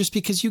psychologist,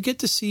 because you get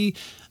to see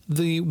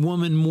the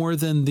woman more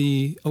than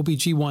the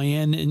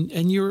OBGYN,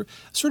 and you're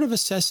sort of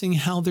assessing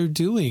how they're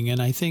doing. And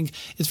I think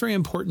it's very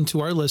important to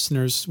our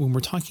listeners when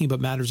we're talking about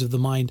matters of the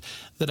mind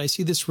that I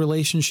see this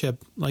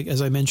relationship, like as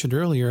I mentioned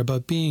earlier,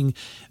 about being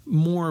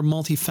more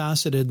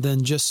multifaceted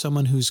than just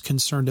someone who's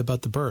concerned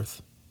about the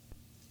birth.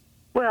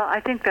 Well, I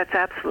think that's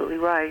absolutely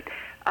right.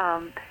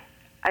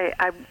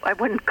 I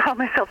wouldn't call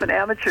myself an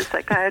amateur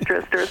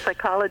psychiatrist or a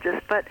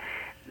psychologist, but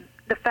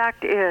the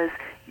fact is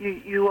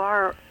you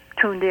are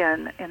tuned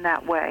in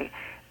that way.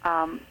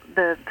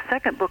 The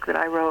second book that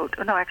I wrote,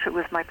 actually it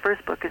was my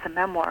first book, is a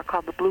memoir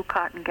called The Blue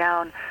Cotton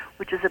Gown,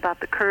 which is about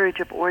the courage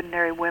of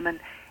ordinary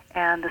women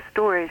and the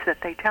stories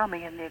that they tell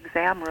me in the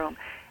exam room.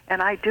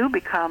 And I do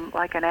become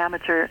like an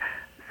amateur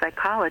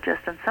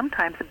psychologist, and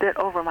sometimes a bit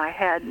over my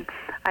head. And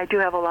I do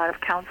have a lot of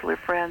counselor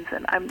friends,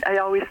 and I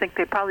always think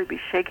they'd probably be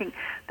shaking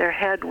their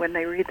head when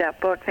they read that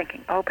book,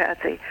 thinking, "Oh,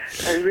 Patsy,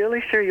 are you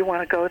really sure you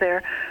want to go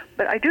there?"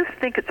 But I do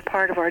think it's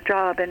part of our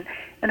job, and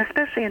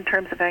especially in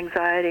terms of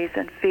anxieties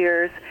and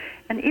fears,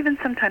 and even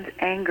sometimes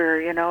anger.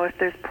 If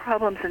there's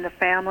problems in the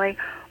family,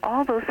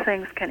 all those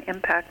things can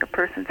impact a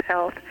person's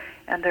health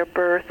and their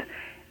birth.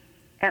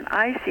 And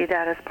I see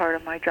that as part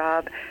of my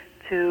job,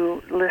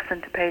 to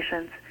listen to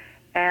patients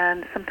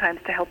and sometimes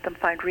to help them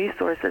find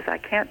resources. I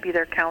can't be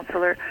their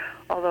counselor,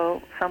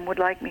 although some would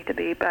like me to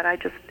be, but I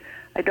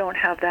don't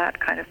have that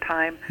kind of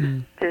time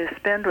to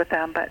spend with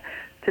them. But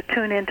to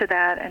tune into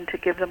that and to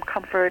give them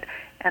comfort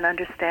and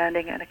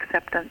understanding and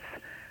acceptance,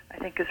 I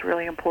think is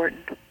really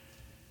important.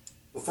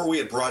 Before we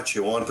had brought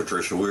you on,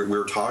 Patricia, we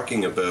were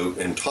talking about,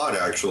 and Todd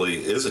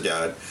actually is a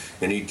dad,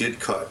 and he did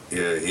cut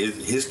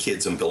his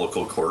kid's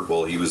umbilical cord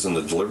while he was in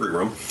the delivery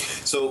room.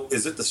 So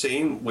is it the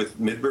same with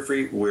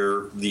midwifery,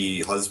 where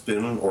the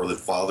husband or the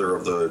father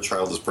of the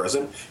child is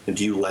present, and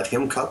do you let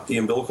him cut the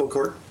umbilical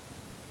cord?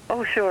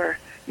 Oh, sure.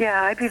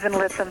 Yeah, I've even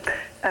let them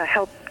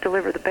help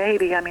deliver the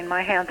baby. I mean,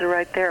 my hands are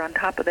right there on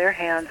top of their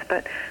hands,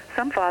 but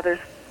some fathers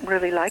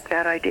really like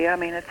that idea. I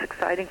mean, it's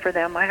exciting for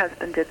them. My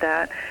husband did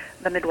that.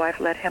 The midwife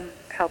let him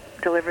help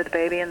deliver the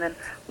baby, and then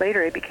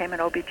later he became an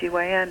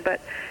OBGYN.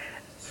 But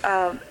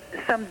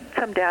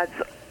some dads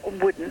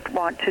wouldn't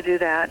want to do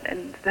that,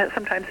 and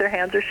sometimes their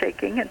hands are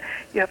shaking, and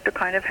you have to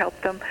kind of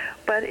help them.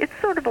 But it's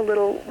sort of a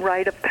little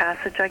rite of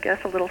passage, I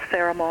guess, a little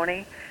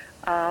ceremony.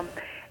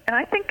 And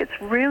I think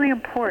it's really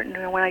important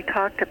when I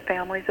talk to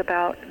families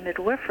about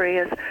midwifery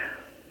is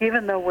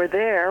even though we're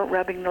there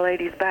rubbing the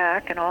lady's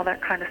back and all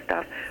that kind of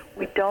stuff,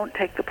 we don't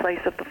take the place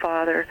of the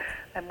father,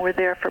 and we're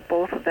there for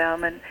both of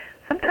them. And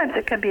sometimes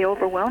it can be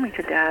overwhelming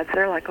to dads.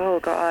 They're like, oh,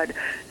 God,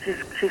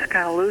 she's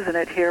kind of losing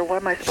it here.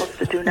 What am I supposed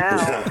to do now?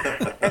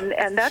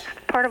 and that's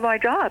part of my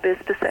job is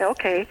to say,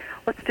 okay,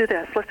 let's do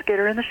this. Let's get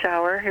her in the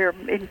shower. Here,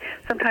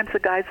 sometimes the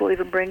guys will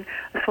even bring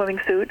a swimming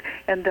suit,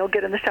 and they'll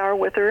get in the shower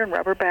with her and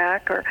rub her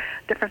back or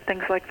different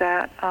things like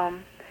that.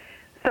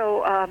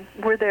 So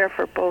we're there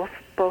for both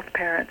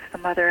parents, the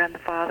mother and the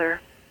father.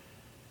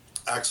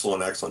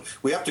 Excellent, excellent.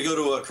 We have to go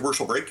to a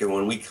commercial break, and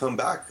when we come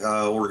back,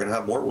 we're going to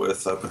have more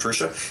with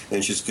Patricia,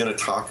 and she's going to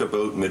talk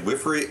about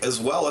midwifery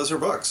as well as her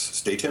books.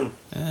 Stay tuned.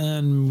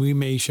 And we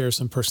may share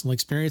some personal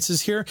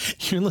experiences here.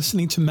 You're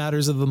listening to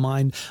Matters of the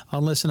Mind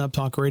on Listen Up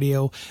Talk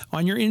Radio,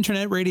 on your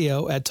internet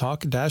radio at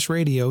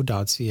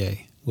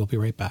talk-radio.ca. We'll be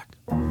right back.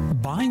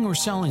 Buying or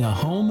selling a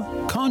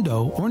home,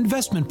 condo, or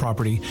investment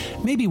property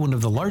may be one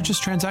of the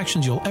largest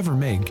transactions you'll ever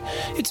make.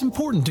 It's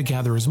important to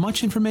gather as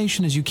much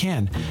information as you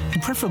can,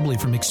 and preferably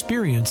from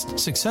experienced,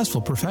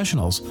 successful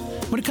professionals.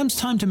 When it comes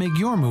time to make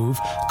your move,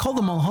 call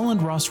the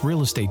Mulholland Ross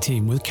Real Estate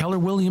Team with Keller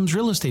Williams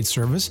Real Estate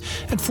Service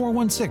at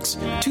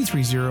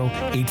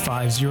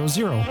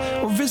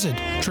 416-230-8500 or visit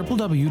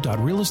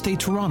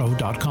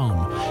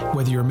www.realestatetoronto.com.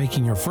 Whether you're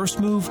making your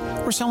first move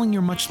or selling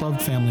your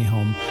much-loved family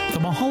home, the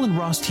Mulholland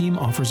Ross Team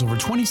offers over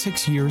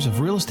 26 years of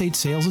real estate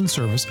sales and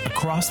service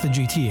across the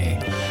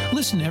GTA.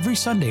 Listen every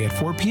Sunday at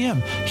 4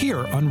 p.m.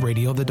 here on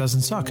Radio That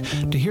Doesn't Suck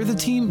to hear the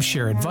team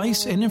share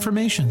advice and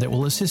information that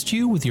will assist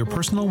you with your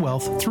personal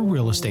wealth through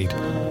real estate.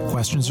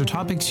 Questions or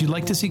topics you'd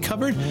like to see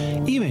covered?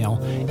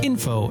 Email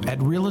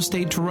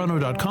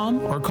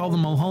info@realestatetoronto.com or call the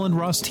Mulholland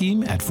Ross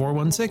Team at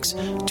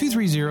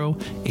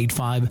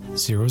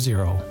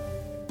 416-230-8500.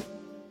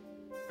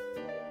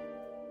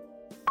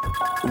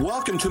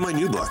 Welcome to my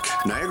new book,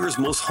 Niagara's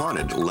Most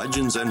Haunted,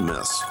 Legends and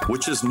Myths,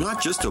 which is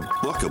not just a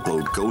book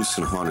about ghosts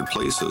and haunted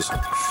places,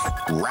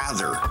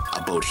 rather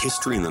about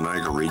history in the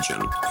Niagara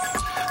region.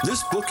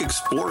 This book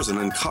explores and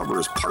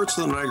uncovers parts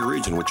of the Niagara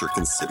region which are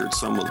considered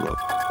some of the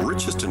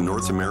richest in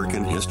North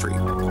American history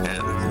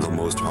and the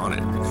most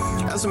haunted.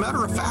 As a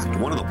matter of fact,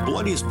 one of the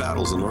bloodiest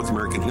battles in North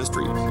American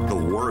history, the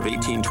War of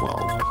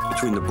 1812,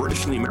 between the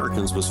British and the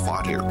Americans was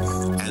fought here.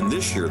 And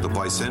this year, the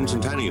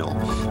bicentennial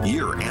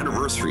year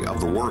anniversary of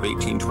the War of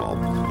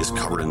 1812 is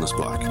covered in this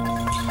book.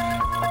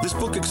 This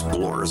book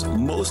explores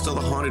most of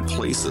the haunted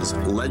places,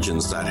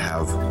 legends that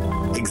have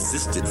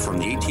existed from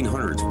the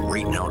 1800s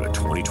right now to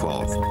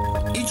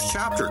 2012. Each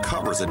chapter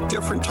covers a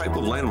different type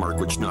of landmark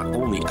which not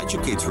only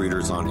educates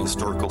readers on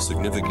historical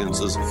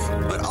significances,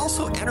 but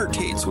also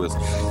entertains with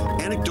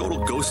anecdotal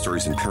ghost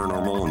stories and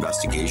paranormal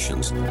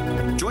investigations.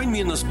 Join me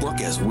in this book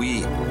as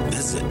we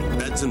visit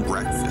beds and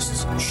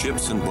breakfasts,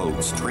 ships and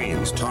boats,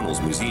 trains, tunnels,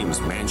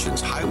 museums,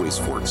 mansions, highways,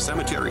 forts,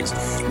 cemeteries,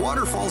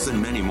 waterfalls,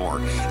 and many more,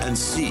 and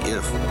see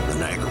if the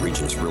Niagara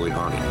region is really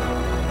haunted.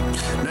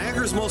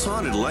 Niagara's Most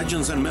Haunted,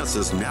 Legends and Myths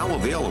is now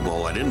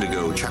available at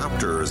Indigo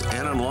Chapters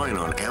and online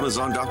on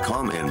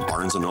Amazon.com and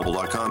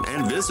BarnesandNoble.com,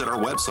 and visit our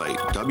website,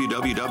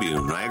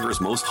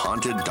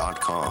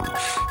 www.niagarasmosthaunted.com.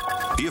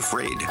 Be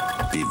afraid.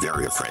 Be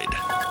very afraid.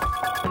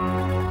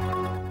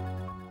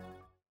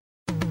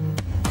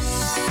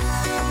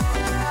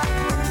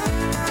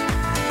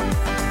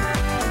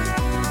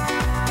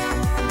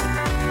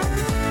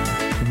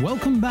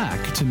 Welcome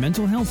back to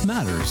Mental Health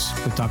Matters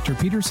with Dr.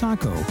 Peter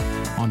Sacco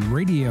on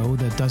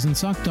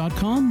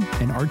RadioThatDoesn'tSuck.com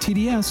and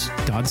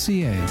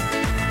RTDS.ca.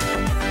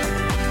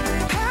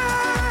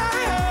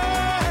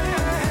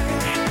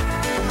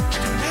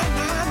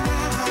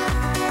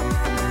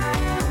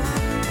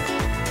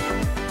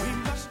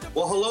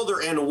 Well, hello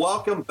there, and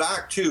welcome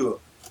back to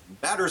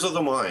Matters of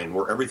the Mind,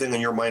 where everything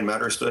in your mind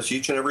matters to us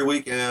each and every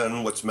week.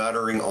 And what's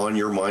mattering on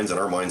your minds and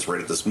our minds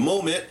right at this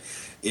moment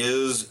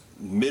is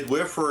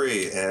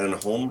midwifery and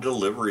home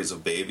deliveries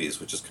of babies,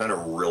 which is kind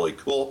of really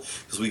cool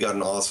because we got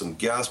an awesome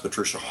guest,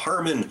 Patricia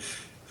Harmon,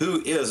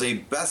 who is a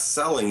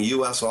best-selling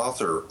U.S.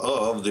 author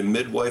of The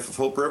Midwife of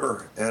Hope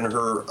River and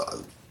her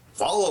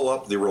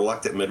follow-up, The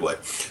Reluctant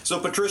Midwife. So,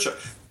 Patricia,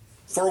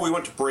 before we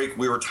went to break,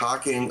 we were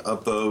talking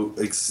about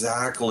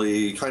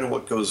exactly kind of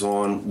what goes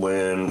on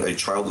when a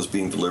child is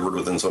being delivered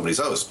within somebody's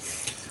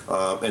house.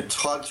 And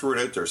Todd threw it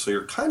out there. So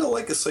you're kind of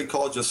like a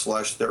psychologist /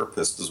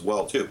 therapist as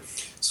well, too.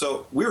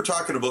 So we were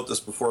talking about this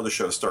before the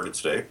show started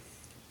today,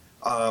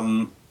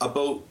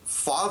 about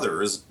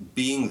fathers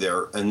being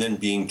there and then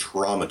being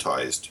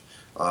traumatized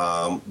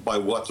by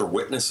what they're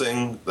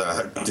witnessing,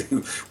 that they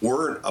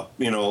weren't,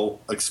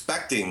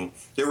 expecting.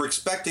 They were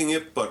expecting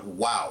it, but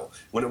wow,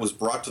 when it was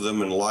brought to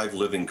them in live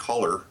living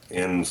color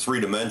in 3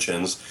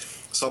 dimensions,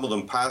 Some of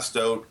them passed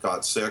out,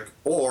 got sick,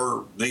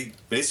 or they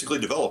basically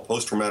developed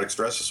post-traumatic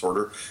stress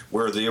disorder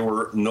where they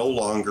were no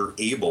longer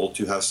able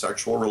to have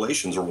sexual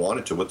relations or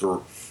wanted to with their,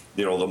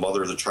 the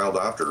mother of the child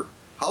after.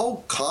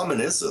 How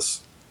common is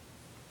this?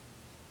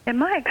 In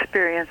my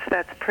experience,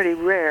 that's pretty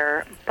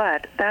rare,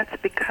 but that's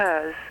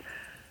because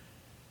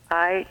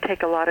I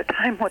take a lot of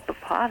time with the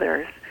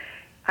fathers.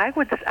 I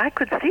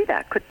could see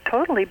that could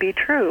totally be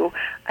true.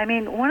 I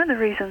mean, one of the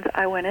reasons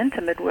I went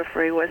into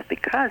midwifery was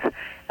because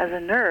as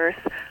a nurse,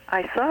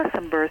 I saw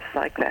some births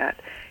like that,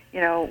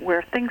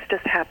 where things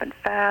just happened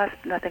fast,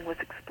 nothing was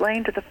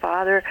explained to the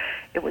father,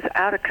 it was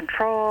out of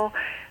control.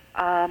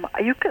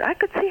 I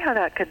could see how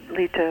that could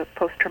lead to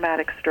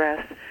post-traumatic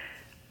stress.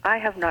 I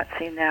have not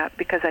seen that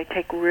because I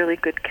take really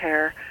good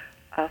care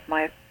of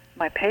my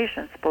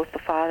patients, both the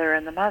father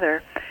and the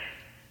mother.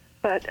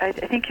 But I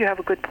think you have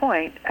a good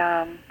point.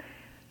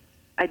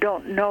 I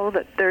don't know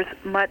that there's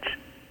much.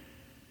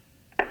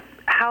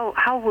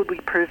 How would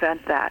we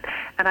prevent that?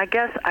 And I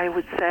guess I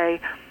would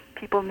say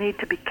people need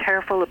to be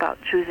careful about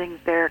choosing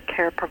their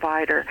care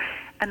provider.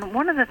 And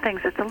one of the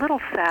things that's a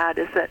little sad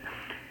is that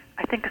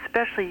I think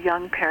especially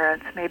young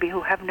parents, maybe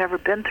who have never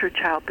been through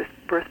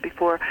childbirth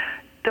before,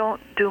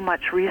 don't do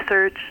much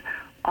research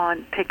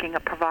on picking a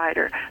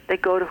provider. They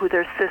go to who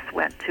their sis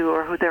went to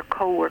or who their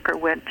coworker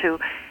went to.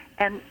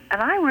 And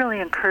I really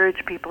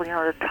encourage people,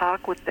 to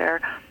talk with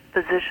their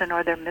physician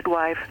or their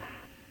midwife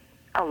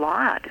a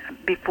lot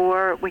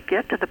before we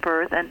get to the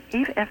birth. And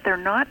even if they're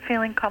not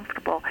feeling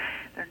comfortable,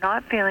 they're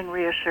not feeling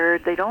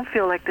reassured, they don't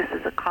feel like this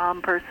is a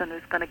calm person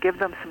who's going to give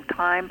them some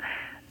time,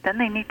 then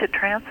they need to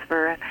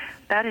transfer.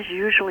 That is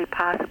usually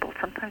possible.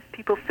 Sometimes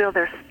people feel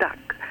they're stuck.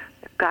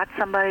 They've got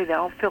somebody they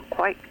don't feel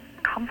quite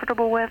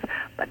comfortable with,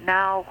 but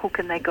now who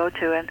can they go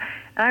to? And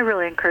I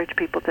really encourage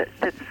people that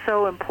it's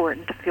so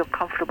important to feel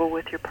comfortable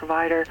with your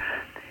provider.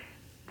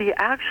 The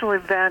actual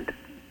event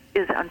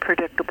is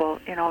unpredictable.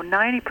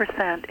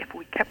 90%, if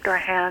we kept our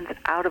hands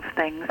out of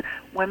things,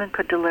 women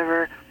could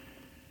deliver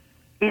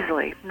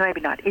easily.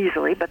 Maybe not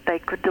easily, but they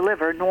could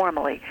deliver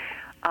normally.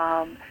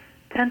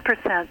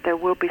 10%, there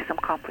will be some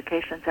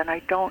complications, and I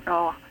don't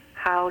know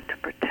how to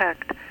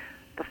protect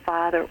the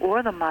father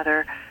or the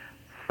mother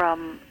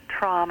from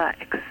trauma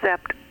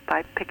except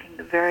by picking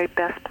the very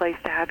best place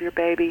to have your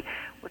baby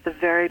with the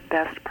very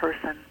best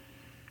person.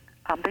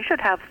 They should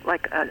have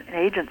like an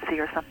agency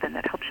or something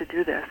that helps you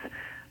do this.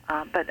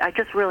 But I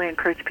just really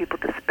encourage people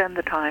to spend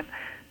the time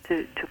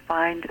to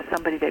find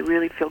somebody they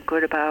really feel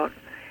good about.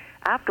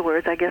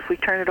 Afterwards, I guess we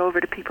turn it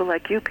over to people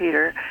like you,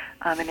 Peter.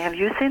 And have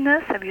you seen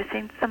this? Have you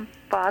seen some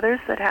fathers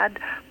that had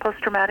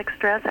post-traumatic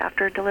stress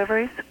after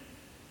deliveries?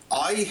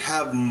 I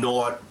have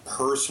not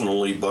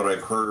personally, but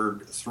I've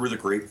heard through the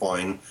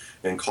grapevine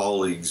and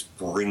colleagues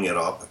bring it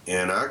up.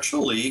 And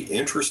actually,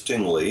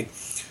 interestingly,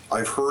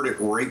 I've heard it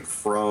right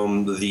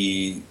from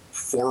the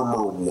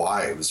former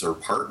wives or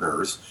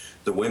partners,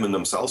 the women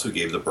themselves who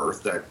gave the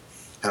birth, that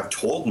have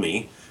told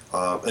me,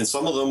 and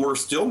some of them were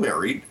still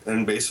married,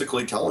 and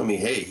basically telling me,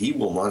 hey, he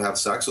will not have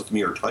sex with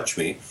me or touch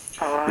me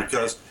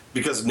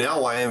because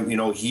now I am,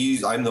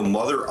 I'm the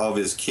mother of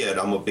his kid.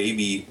 I'm a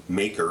baby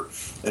maker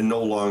and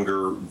no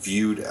longer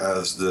viewed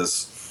as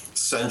this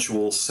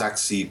sensual,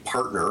 sexy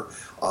partner.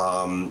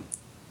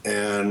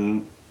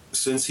 And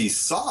since he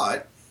saw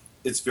it,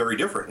 it's very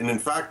different. And in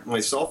fact,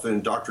 myself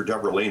and Dr.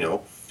 Deborah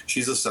Leno,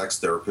 she's a sex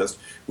therapist,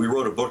 we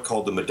wrote a book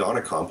called The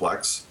Madonna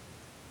Complex,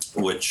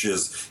 which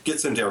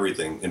gets into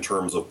everything in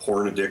terms of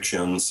porn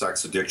addictions,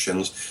 sex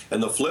addictions.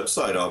 And the flip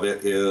side of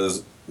it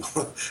is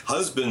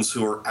husbands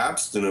who are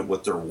abstinent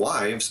with their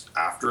wives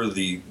after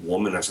the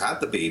woman has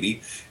had the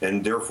baby,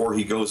 and therefore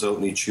he goes out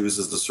and he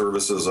chooses the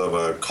services of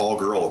a call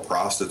girl, a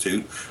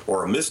prostitute,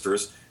 or a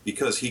mistress,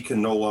 because he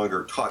can no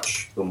longer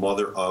touch the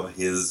mother of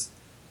his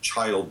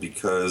child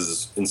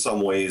because in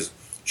some ways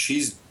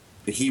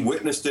he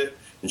witnessed it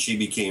and she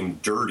became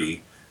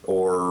dirty,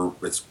 or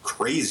it's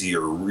crazy,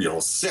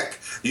 or sick.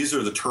 These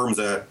are the terms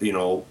that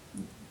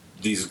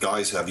these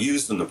guys have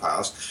used in the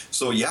past.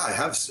 So yeah, I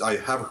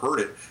have heard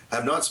it.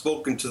 Have not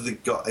spoken to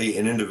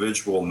an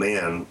individual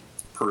man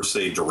per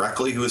se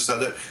directly who has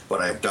said it,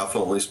 but I have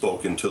definitely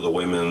spoken to the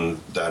women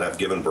that have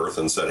given birth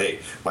and said, hey,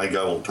 my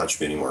guy won't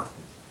touch me anymore.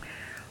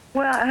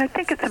 Well, and I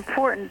think it's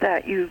important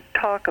that you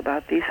talk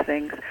about these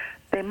things.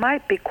 They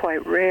might be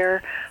quite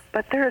rare,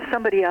 but there is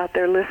somebody out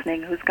there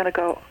listening who's going to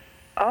go,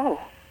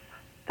 oh,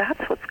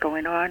 that's what's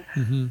going on.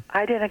 Mm-hmm.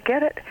 I didn't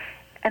get it.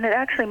 And it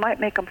actually might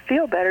make them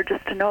feel better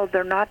just to know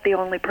they're not the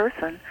only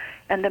person,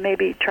 and to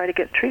maybe try to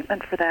get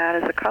treatment for that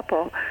as a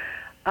couple.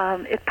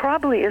 It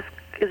probably is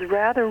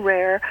rather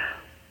rare,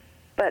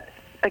 but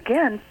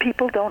again,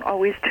 people don't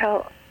always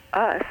tell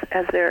us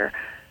as their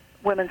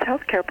women's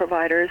health care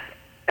providers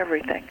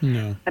everything.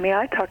 No. I mean,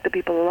 I talk to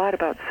people a lot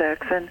about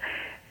sex,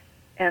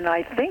 and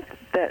I think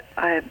that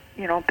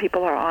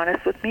people are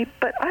honest with me,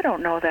 but I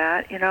don't know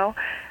that.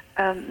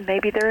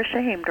 Maybe they're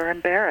ashamed or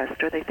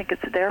embarrassed, or they think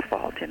it's their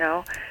fault.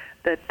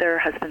 That their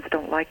husbands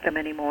don't like them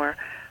anymore.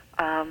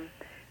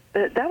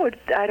 But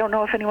I don't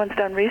know if anyone's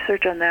done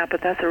research on that,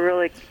 but that's a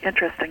really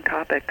interesting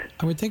topic.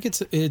 I would think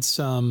it's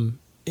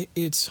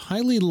it's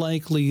highly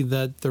likely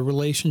that the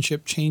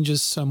relationship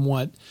changes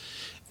somewhat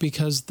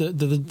because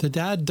the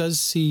dad does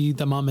see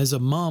the mom as a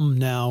mom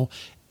now,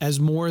 as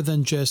more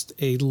than just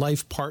a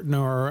life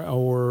partner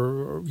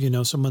or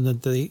someone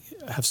that they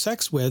have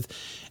sex with.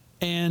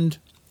 And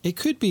it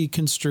could be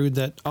construed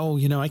that,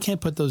 I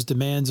can't put those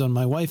demands on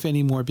my wife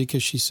anymore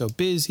because she's so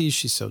busy,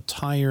 she's so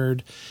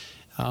tired.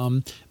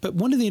 But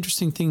one of the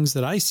interesting things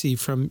that I see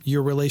from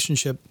your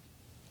relationship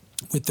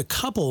with the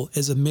couple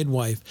as a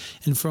midwife,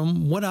 and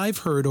from what I've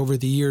heard over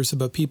the years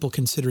about people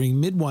considering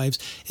midwives,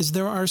 is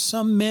there are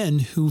some men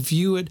who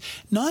view it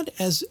not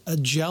as a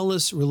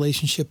jealous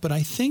relationship, but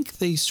I think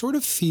they sort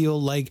of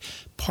feel like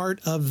part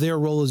of their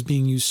role is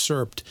being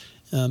usurped.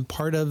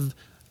 Part of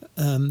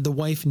the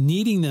wife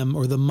needing them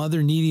or the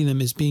mother needing them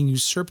is being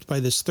usurped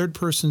by this third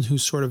person who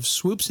sort of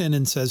swoops in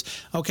and says,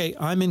 okay,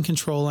 I'm in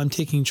control, I'm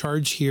taking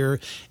charge here,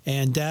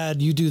 and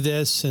Dad, you do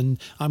this, and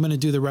I'm going to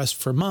do the rest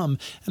for Mom.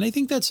 And I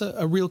think that's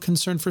a real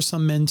concern for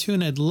some men too,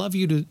 and I'd love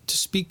you to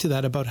speak to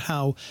that about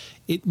how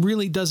it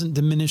really doesn't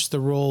diminish the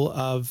role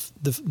of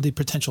the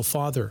potential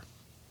father.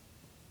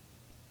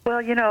 Well,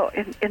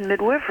 in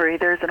midwifery,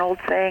 there's an old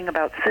saying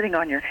about sitting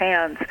on your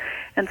hands,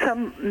 and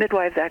some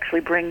midwives actually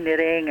bring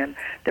knitting and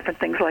different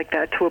things like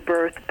that to a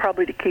birth,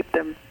 probably to keep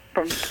them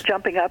from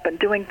jumping up and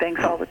doing things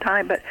all the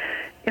time. But,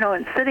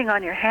 and sitting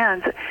on your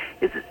hands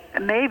is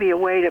maybe a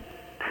way to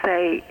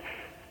say,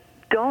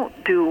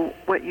 don't do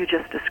what you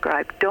just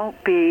described.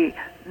 Don't be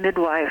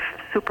midwife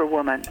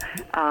superwoman.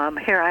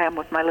 Here I am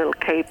with my little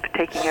cape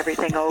taking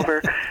everything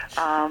over.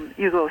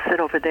 You go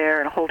sit over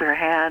there and hold her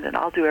hand, and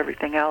I'll do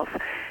everything else.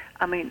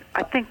 I mean,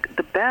 I think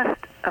the best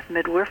of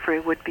midwifery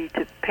would be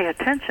to pay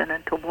attention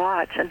and to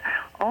watch and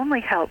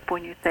only help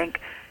when you think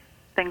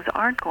things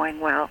aren't going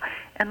well.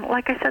 And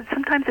like I said,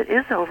 sometimes it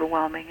is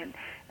overwhelming.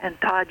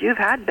 And Todd, you've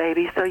had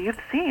babies, so you've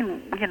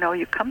seen,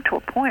 you come to a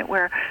point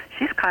where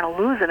she's kind of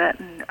losing it.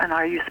 And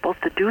are you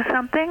supposed to do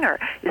something, or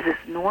is this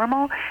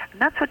normal?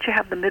 And that's what you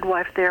have the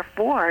midwife there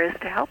for, is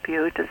to help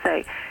you to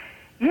say,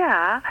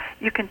 yeah,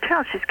 you can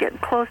tell she's getting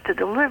close to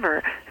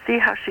deliver. See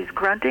how she's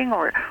grunting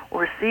or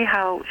see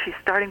how she's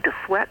starting to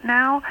sweat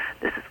now?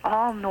 This is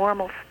all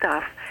normal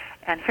stuff,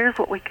 and here's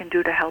what we can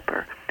do to help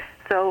her.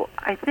 So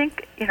I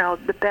think,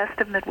 the best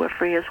of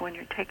midwifery is when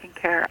you're taking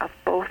care of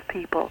both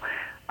people,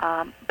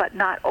 but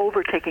not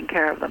over taking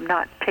care of them,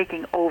 not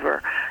taking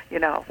over,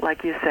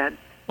 like you said.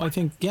 I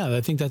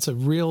think that's a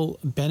real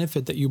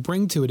benefit that you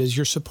bring to it, is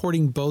you're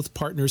supporting both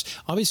partners.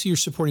 Obviously, you're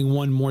supporting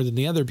one more than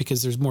the other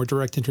because there's more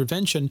direct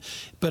intervention.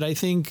 But I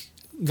think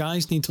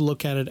guys need to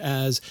look at it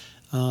as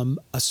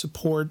a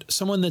support,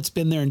 someone that's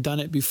been there and done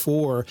it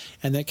before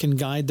and that can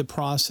guide the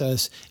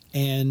process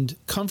and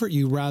comfort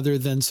you, rather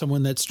than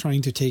someone that's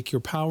trying to take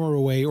your power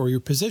away or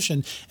your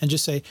position and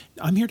just say,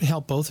 I'm here to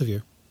help both of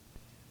you.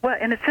 Well,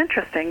 and it's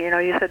interesting,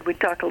 you said we'd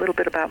talk a little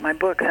bit about my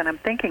books, and I'm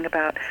thinking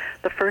about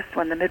the first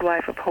one, The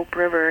Midwife of Hope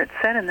River. It's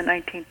set in the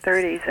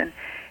 1930s, and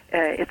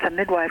it's a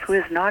midwife who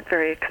is not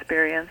very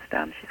experienced.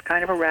 She's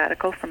kind of a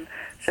radical from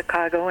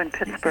Chicago and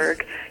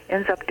Pittsburgh,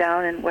 ends up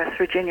down in West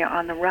Virginia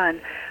on the run.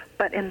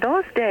 But in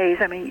those days,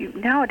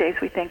 nowadays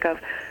we think of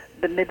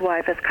the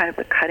midwife as kind of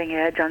the cutting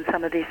edge on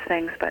some of these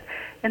things, but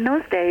in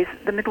those days,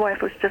 the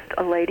midwife was just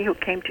a lady who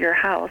came to your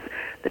house.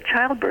 The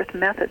childbirth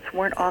methods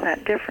weren't all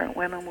that different.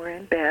 Women were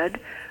in bed.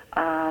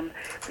 They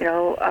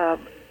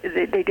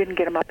didn't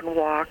get them up and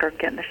walk or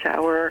get in the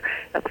shower.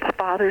 The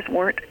fathers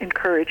weren't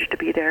encouraged to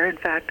be there. In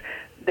fact,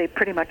 they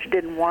pretty much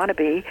didn't want to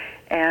be.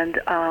 And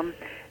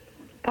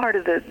part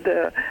of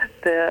the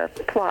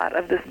plot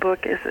of this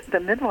book is that the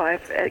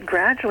midwife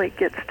gradually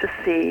gets to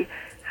see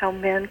how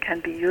men can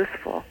be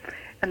useful.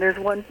 And there's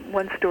one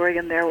story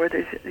in there where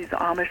there's these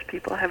Amish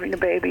people having a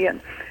baby,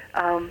 and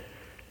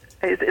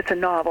it's a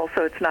novel,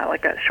 so it's not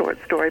like a short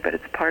story, but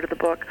it's part of the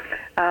book,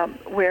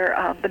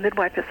 where the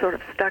midwife is sort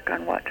of stuck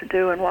on what to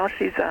do. And while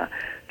she's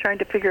trying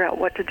to figure out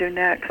what to do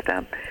next,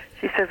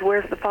 she says,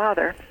 "Where's the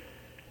father?"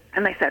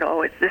 And they said,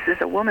 "Oh, this is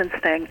a woman's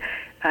thing.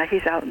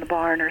 He's out in the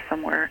barn or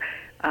somewhere.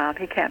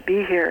 He can't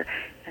be here."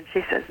 And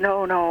she says,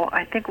 No,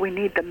 I think we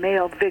need the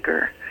male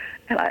vigor."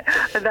 And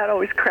that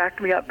always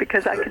cracked me up,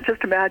 because I could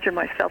just imagine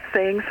myself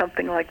saying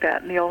something like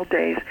that in the old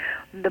days,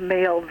 the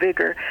male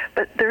vigor.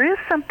 But there is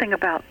something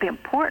about the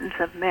importance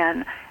of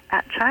men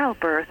at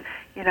childbirth,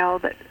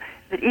 that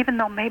even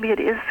though maybe it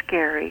is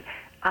scary,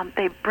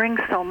 they bring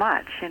so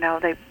much,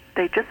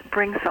 they just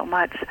bring so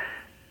much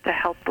to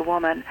help the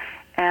woman.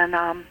 And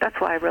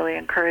that's why I really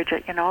encourage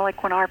it.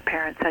 Like when our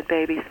parents had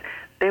babies,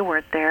 they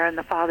weren't there, and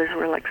the fathers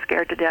were like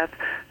scared to death,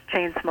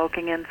 chain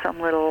smoking in some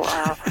little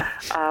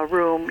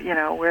room,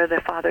 where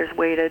the fathers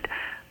waited.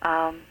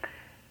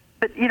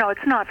 But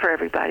it's not for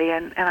everybody,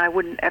 and I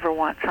wouldn't ever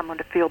want someone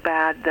to feel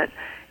bad that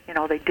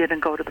they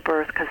didn't go to the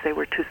birth because they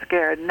were too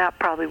scared. And that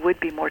probably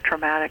would be more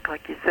traumatic,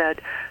 like you said,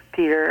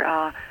 Peter,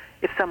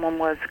 if someone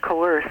was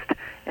coerced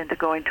into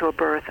going to a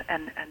birth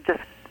and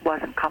just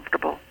wasn't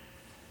comfortable.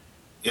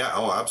 Yeah,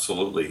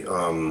 absolutely.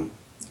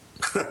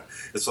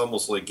 it's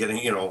almost like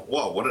getting,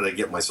 wow, what did I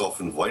get myself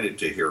invited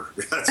to here?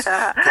 That's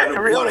kind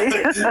of really?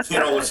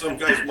 what some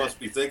guys must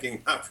be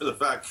thinking after the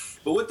fact.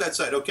 But with that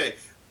said, okay,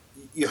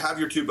 you have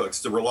your two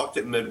books, The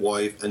Reluctant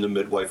Midwife and The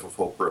Midwife of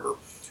Hope River.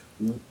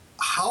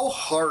 How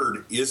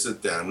hard is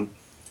it then?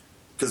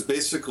 Because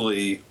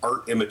basically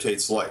art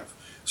imitates life.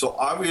 So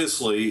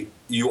obviously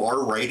you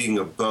are writing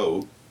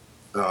about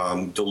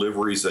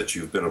deliveries that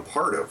you've been a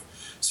part of.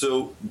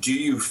 So do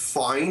you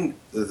find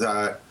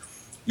that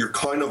you're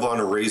kind of on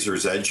a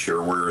razor's edge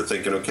here where you're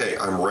thinking, okay,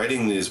 I'm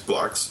writing these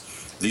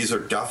books. These are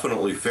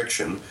definitely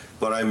fiction,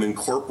 but I'm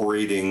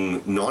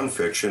incorporating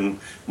nonfiction,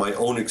 my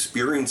own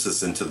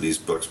experiences into these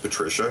books,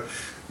 Patricia,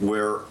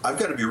 where I've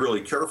got to be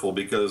really careful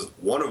because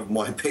one of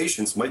my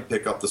patients might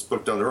pick up this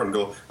book down the road and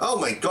go, oh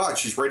my God,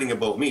 she's writing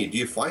about me. Do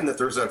you find that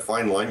there's that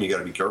fine line you got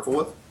to be careful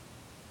with?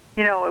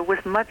 It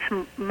was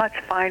much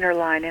finer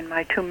line in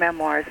my two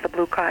memoirs, The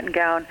Blue Cotton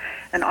Gown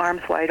and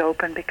Arms Wide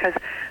Open, because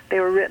they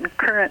were written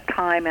current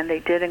time and they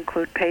did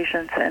include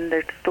patients and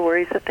their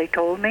stories that they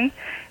told me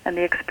and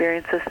the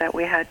experiences that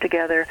we had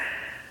together.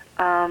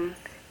 And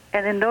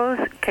in those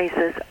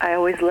cases, I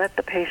always let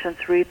the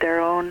patients read their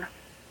own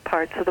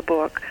parts of the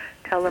book,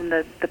 tell them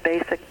the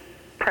basic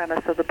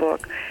premise of the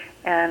book,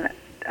 and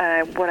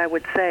what I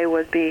would say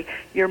would be,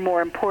 you're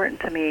more important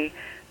to me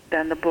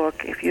than the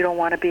book. If you don't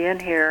want to be in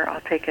here, I'll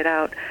take it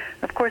out.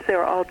 Of course, they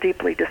were all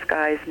deeply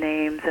disguised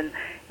names, and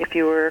if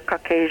you were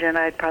Caucasian,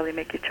 I'd probably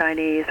make you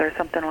Chinese or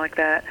something like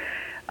that.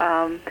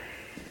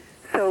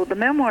 So the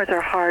memoirs are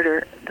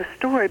harder. The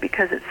story,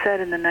 because it's set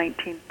in the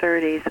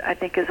 1930s, I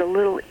think is a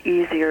little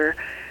easier.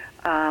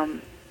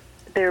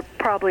 There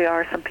probably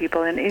are some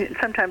people, and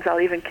sometimes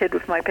I'll even kid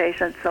with my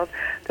patients.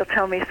 They'll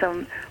tell me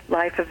some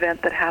life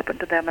event that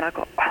happened to them, and I'll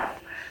go, oh,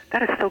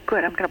 that is so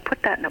good. I'm going to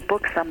put that in a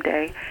book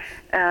someday.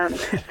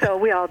 So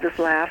we all just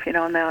laugh, and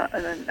then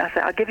I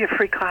say, I'll give you a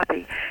free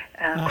copy.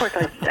 Of course,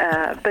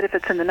 but if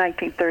it's in the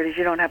 1930s,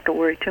 you don't have to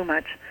worry too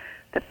much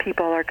that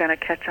people are going to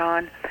catch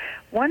on.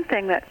 One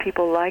thing that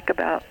people like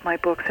about my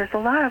books, there's a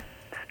lot of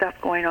stuff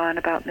going on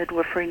about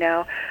midwifery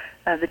now.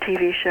 The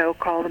TV show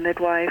called The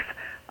Midwife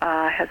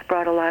has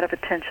brought a lot of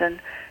attention.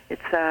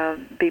 It's a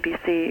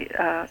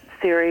BBC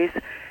series.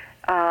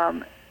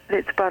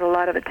 It's brought a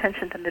lot of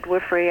attention to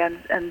midwifery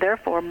and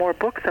therefore more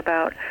books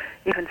about,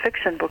 even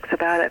fiction books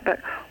about it.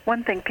 But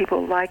one thing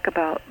people like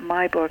about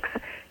my books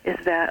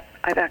is that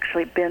I've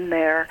actually been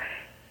there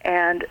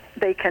and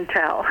they can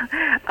tell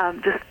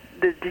just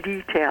the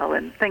detail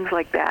and things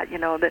like that,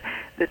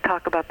 that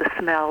talk about the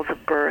smells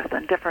of birth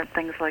and different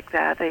things like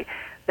that.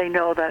 They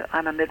know that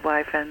I'm a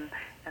midwife and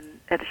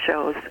it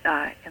shows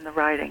in the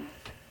writing.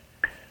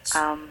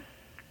 I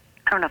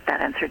don't know if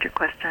that answered your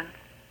question.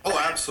 Oh,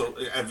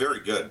 absolutely.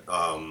 Very good.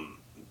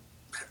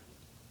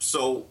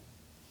 So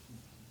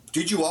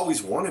did you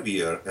always want to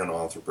be an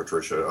author,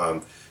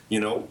 Patricia?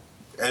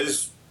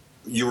 As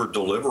you were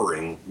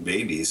delivering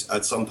babies,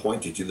 at some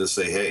point did you just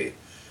say, hey,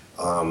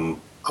 I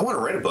want to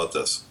write about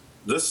this?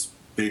 This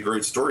be a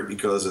great story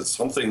because it's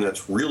something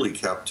that's really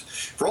kept,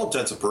 for all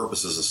intents and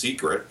purposes, a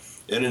secret.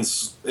 And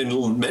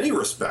in many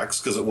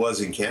respects, because it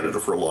was in Canada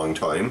for a long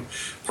time,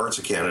 parts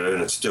of Canada,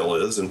 and it still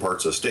is in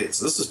parts of states,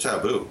 this is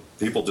taboo.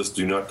 People just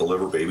do not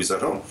deliver babies at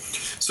home.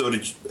 So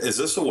is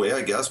this a way,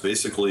 I guess,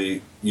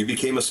 basically, you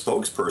became a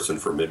spokesperson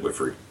for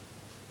midwifery?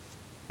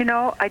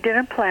 I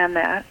didn't plan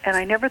that, and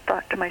I never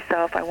thought to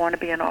myself, I want to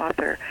be an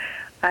author.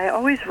 I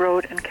always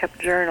wrote and kept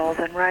journals,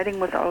 and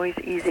writing was always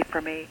easy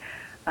for me.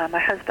 My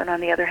husband,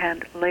 on the other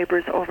hand,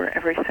 labors over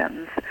every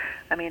sentence.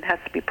 It has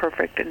to be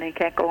perfect, and he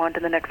can't go on to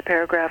the next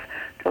paragraph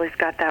till he's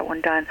got that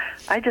one done.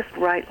 I just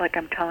write like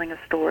I'm telling a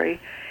story,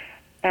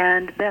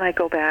 and then I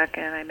go back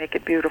and I make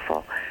it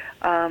beautiful.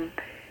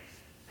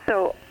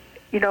 So,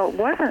 it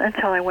wasn't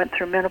until I went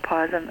through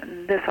menopause,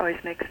 and this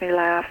always makes me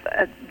laugh,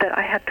 that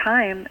I had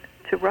time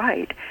to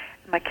write.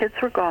 My kids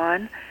were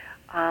gone,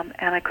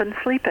 and I couldn't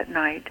sleep at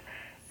night.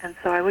 And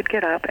so I would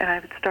get up and I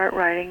would start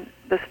writing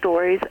the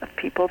stories of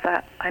people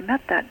that I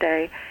met that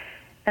day.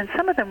 And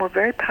some of them were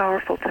very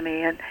powerful to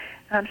me. And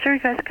I'm sure you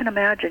guys can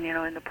imagine,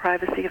 in the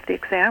privacy of the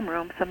exam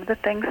room, some of the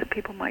things that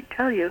people might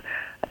tell you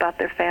about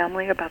their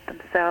family, about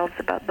themselves,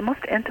 about the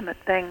most intimate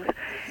things.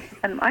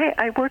 And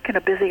I work in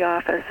a busy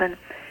office, and,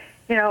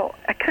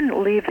 I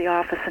couldn't leave the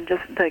office and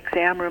just the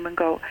exam room and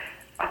go,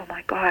 oh,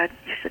 my God,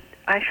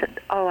 I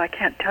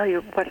can't tell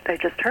you what I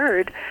just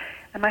heard.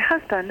 And my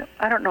husband,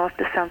 I don't know if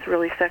this sounds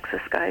really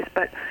sexist, guys,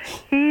 but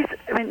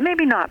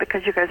maybe not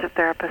because you guys are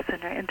therapists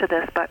and you're into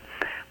this, but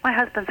my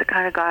husband's the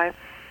kind of guy,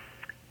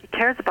 he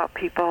cares about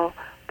people,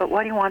 but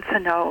what he wants to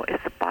know is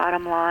the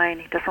bottom line.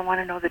 He doesn't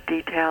want to know the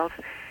details.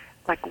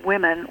 Like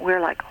women,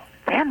 we're like,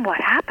 then what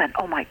happened?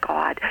 Oh, my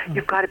God,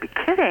 you've got to be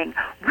kidding.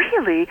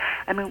 Really?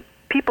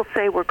 People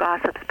say we're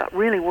gossips, but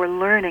really we're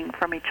learning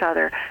from each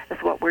other is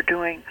what we're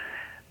doing.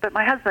 But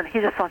my husband,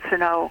 he just wants to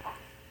know,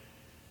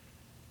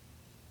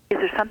 is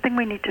there something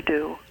we need to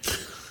do?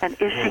 And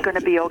is she going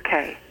to be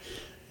okay?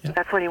 Yep.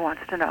 That's what he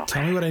wants to know.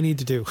 Tell me what I need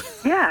to do.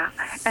 Yeah.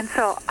 And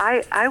so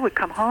I would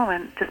come home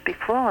and just be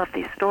full of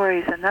these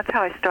stories, and that's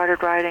how I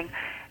started writing.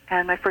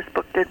 and my first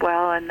book did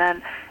well. And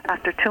then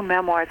after 2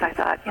 memoirs, I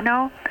thought,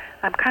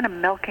 I'm kind of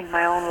milking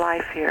my own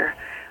life here.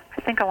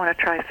 I think I want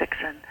to try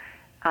fiction.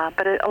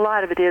 But a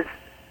lot of it is,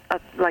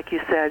 like you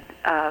said,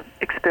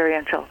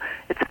 experiential.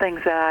 It's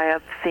things that I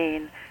have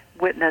seen,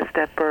 witnessed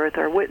at birth,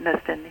 or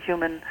witnessed in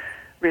human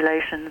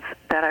relations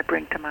that I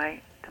bring to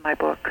my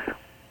books.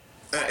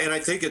 And I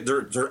think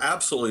they're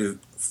absolutely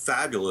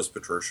fabulous,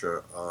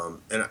 Patricia,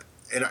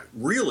 and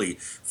really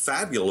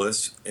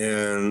fabulous.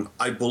 And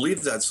I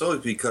believe that's so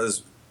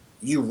because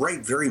you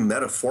write very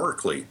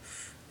metaphorically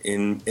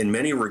in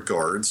many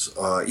regards,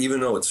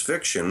 even though it's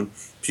fiction.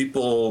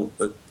 People,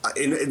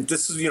 and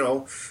this is,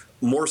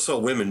 more so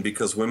women,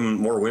 because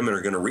more women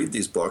are going to read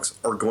these books,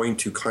 are going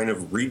to kind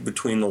of read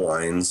between the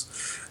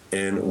lines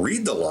and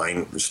read the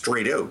line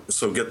straight out.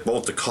 So get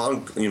both the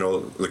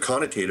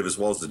connotative as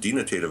well as the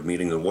denotative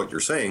meaning of what you're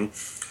saying.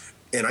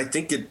 And I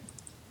think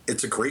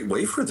it's a great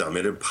way for them.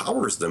 It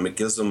empowers them. It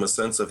gives them a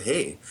sense of,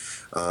 hey,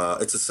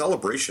 it's a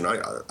celebration.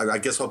 I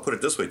guess I'll put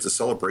it this way. It's a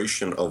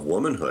celebration of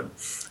womanhood.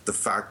 The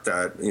fact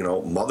that,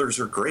 mothers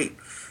are great.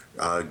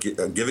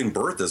 Giving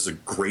birth is a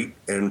great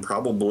and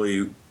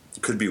probably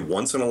could be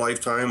once in a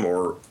lifetime,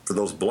 or for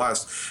those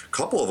blessed,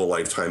 couple of a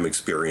lifetime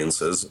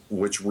experiences,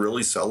 which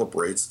really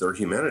celebrates their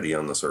humanity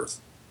on this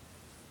earth.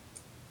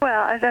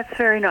 Well, that's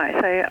very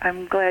nice.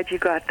 I'm glad you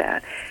got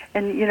that.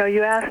 And,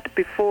 you asked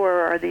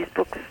before, are these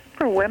books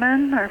for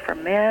women or for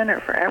men or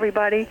for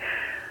everybody?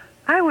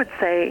 I would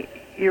say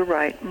you're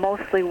right.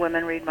 Mostly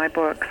women read my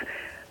books.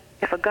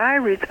 If a guy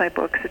reads my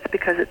books, it's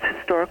because it's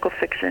historical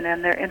fiction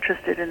and they're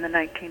interested in the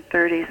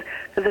 1930s,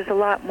 because there's a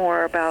lot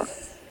more about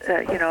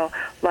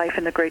life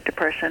in the Great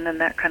Depression and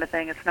that kind of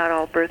thing. It's not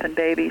all birth and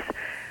babies.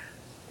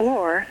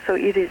 Or, so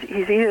he's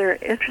either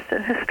interested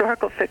in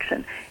historical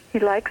fiction, he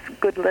likes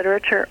good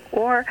literature,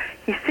 or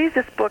he sees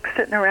this book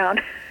sitting around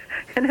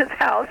in his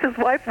house. His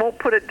wife won't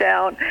put it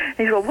down. And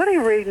he's going, what are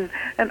you reading?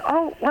 And,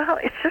 oh, well,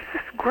 it's just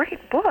this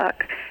great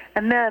book.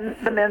 And then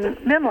the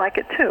men like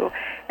it too.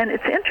 And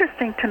it's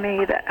interesting to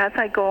me that as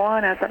I go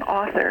on as an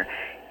author,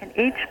 in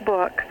each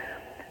book,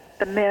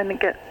 the men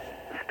get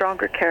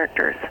stronger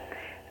characters.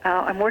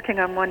 I'm working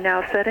on one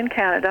now set in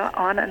Canada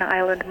on an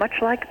island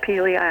much like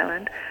Pelee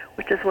Island,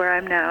 which is where I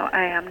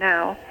am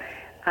now,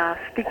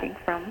 speaking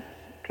from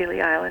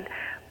Pelee Island.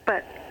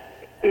 But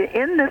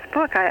in this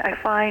book, I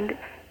find,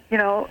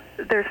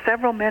 there's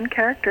several men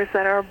characters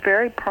that are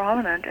very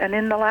prominent. And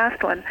in the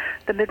last one,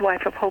 the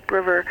midwife of Hope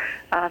River,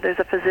 there's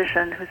a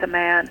physician who's a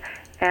man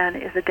and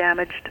is a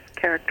damaged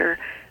character.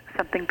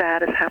 Something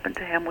bad has happened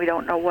to him. We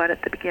don't know what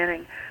at the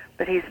beginning.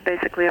 But he's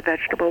basically a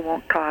vegetable,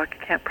 won't talk,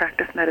 can't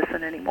practice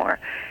medicine anymore.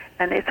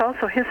 And it's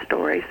also his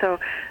story. So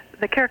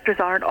the characters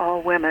aren't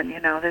all women,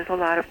 There's a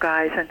lot of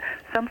guys, and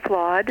some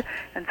flawed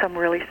and some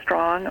really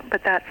strong,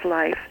 but that's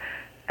life.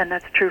 And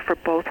that's true for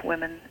both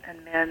women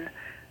and men,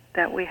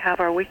 that we have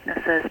our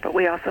weaknesses, but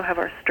we also have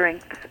our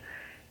strengths.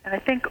 And I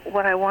think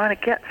what I want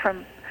to get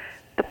from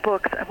the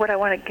books, what I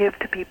want to give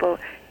to people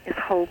is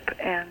hope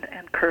and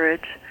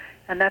courage.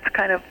 And that's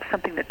kind of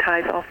something that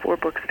ties all 4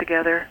 books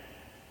together.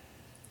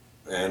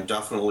 And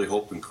definitely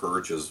hope and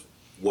courage is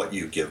what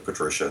you give,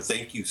 Patricia.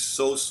 Thank you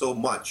so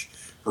much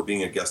for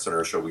being a guest on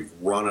our show. We've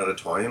run out of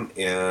time.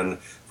 And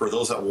for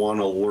those that want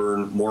to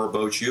learn more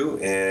about you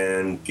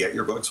and get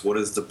your books, what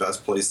is the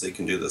best place they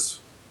can do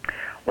this?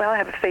 Well, I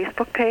have a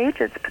Facebook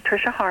page. It's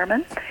Patricia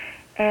Harmon,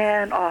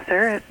 and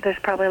author. There's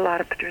probably a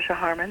lot of Patricia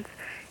Harmons.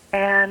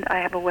 And I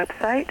have a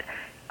website,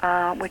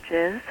 which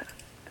is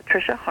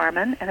Patricia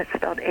Harmon, and it's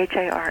spelled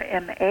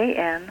HARMAN.com.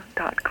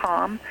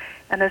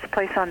 And there's a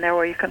place on there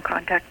where you can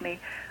contact me.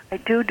 I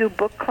do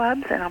book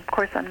clubs, and of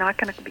course I'm not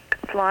going to be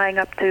flying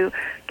up to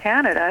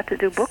Canada to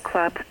do book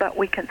clubs, but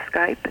we can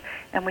Skype,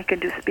 and we can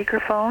do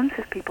speakerphones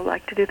if people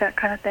like to do that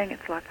kind of thing.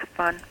 It's lots of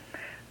fun.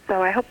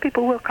 So I hope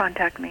people will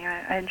contact me.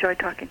 I enjoy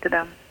talking to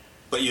them.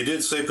 But you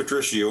did say,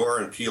 Patricia, you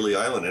are on Pelee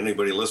Island.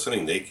 Anybody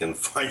listening, they can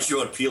find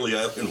you on Pelee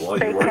Island while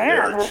you are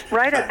there. They can,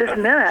 right at this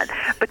minute.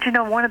 But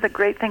one of the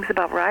great things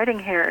about writing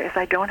here is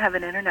I don't have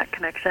an internet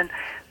connection.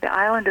 The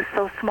island is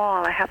so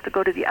small, I have to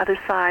go to the other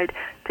side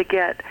to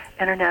get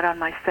internet on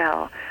my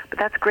cell. But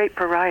that's great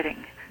for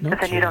writing, because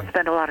then you don't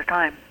spend a lot of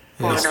time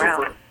fooling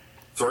around.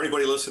 For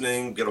anybody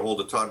listening, get a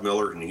hold of Todd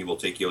Miller, and he will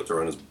take you out there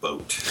on his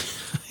boat.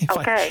 If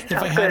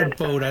I had a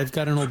boat, I've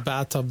got an old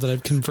bathtub that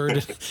I've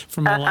converted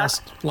from my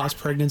last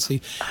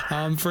pregnancy.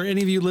 For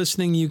any of you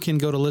listening, you can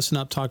go to Listen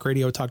Up Talk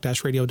Radio,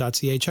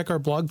 talk-radio.ca. Check our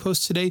blog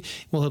post today.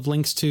 We'll have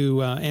links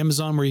to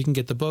Amazon where you can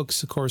get the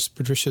books, of course,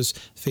 Patricia's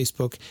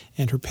Facebook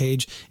and her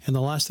page. And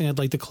the last thing I'd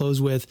like to close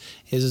with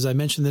is, as I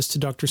mentioned this to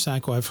Dr.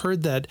 Sacco, I've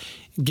heard that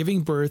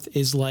giving birth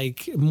is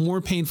like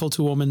more painful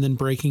to a woman than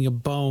breaking a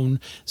bone.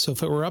 So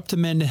if it were up to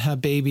men to have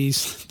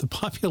babies, the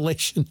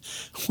population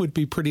would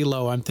be pretty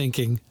low, I'm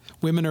thinking.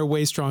 Women are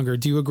way stronger.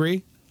 Do you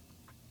agree?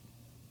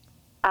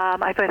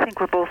 I think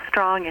we're both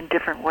strong in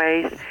different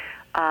ways.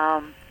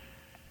 No,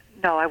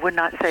 I would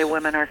not say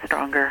women are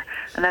stronger.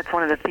 And that's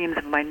one of the themes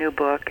of my new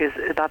book, is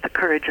about the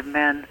courage of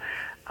men.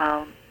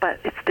 But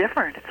it's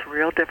different. It's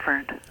real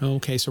different.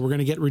 Okay, so we're going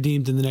to get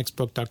redeemed in the next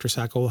book, Dr.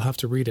 Sacco. We'll have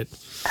to read it.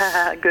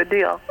 Good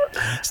deal.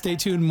 Stay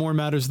tuned. More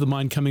Matters of the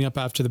Mind coming up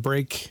after the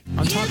break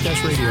on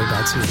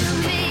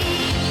talk-radio.ca.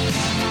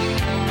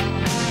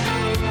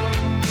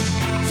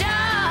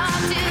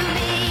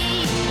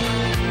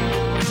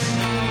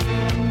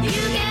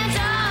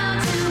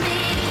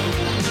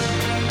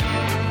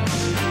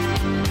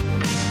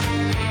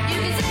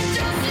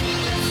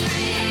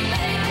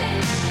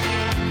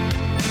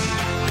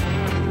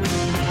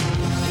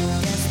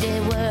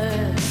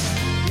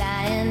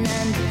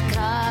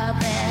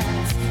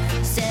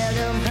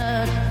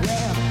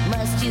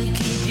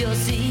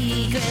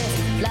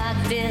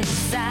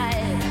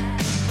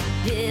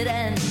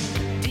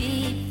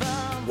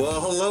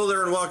 Well, hello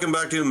there and welcome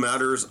back to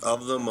Matters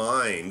of the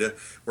Mind,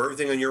 where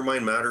everything on your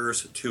mind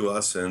matters to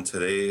us. And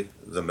today,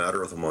 the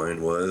matter of the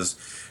mind was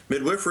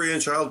midwifery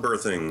and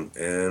childbirthing.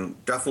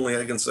 And definitely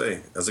I can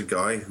say, as a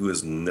guy who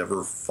has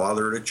never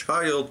fathered a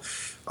child,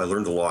 I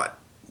learned a lot.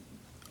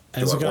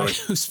 As a guy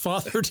who's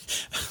fathered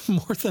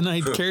more than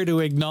I'd care to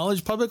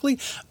acknowledge publicly,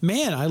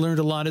 man, I learned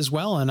a lot as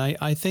well. And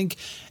I think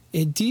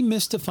it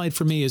demystified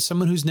for me, as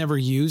someone who's never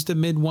used a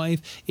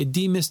midwife, it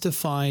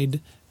demystified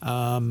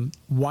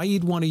why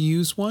you'd want to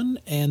use one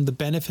and the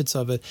benefits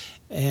of it.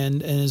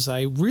 And as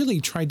I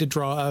really tried to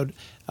draw out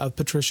of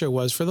Patricia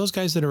was, for those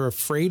guys that are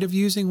afraid of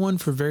using one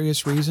for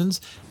various reasons,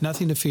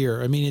 nothing to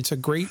fear. I mean, it's a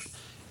great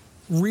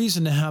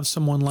reason to have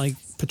someone like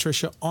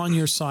Patricia on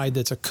your side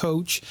that's a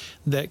coach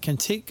that can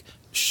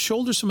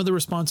shoulder some of the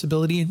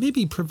responsibility and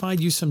maybe provide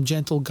you some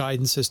gentle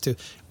guidance as to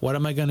what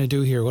am I going to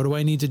do here? What do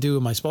I need to do?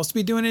 Am I supposed to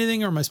be doing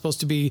anything, or am I supposed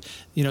to be,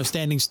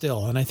 standing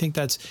still? And I think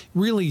that's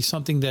really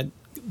something that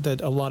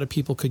a lot of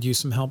people could use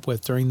some help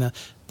with during the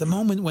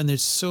moment when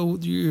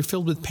you're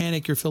filled with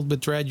panic, you're filled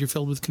with dread, you're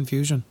filled with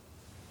confusion.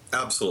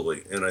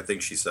 Absolutely. And I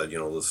think she said,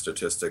 the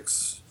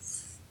statistics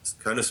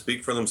kind of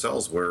speak for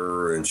themselves,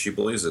 and she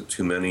believes that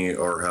too many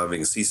are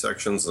having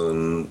C-sections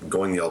and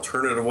going the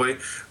alternative way,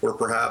 or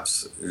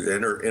perhaps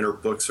in her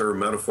books are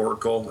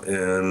metaphorical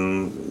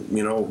and,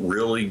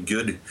 really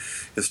good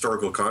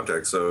historical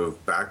context. So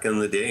back in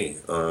the day,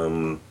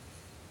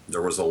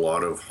 there was a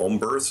lot of home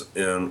births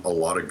and a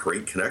lot of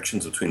great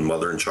connections between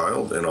mother and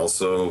child, and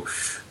also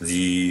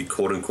the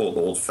quote-unquote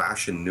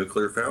old-fashioned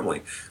nuclear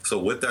family. So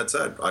with that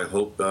said, I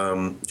hope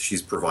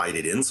she's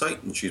provided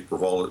insight and she's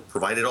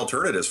provided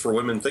alternatives for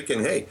women thinking,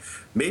 hey,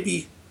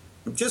 maybe,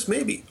 just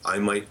maybe, I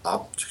might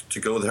opt to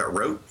go that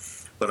route.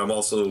 But I'm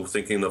also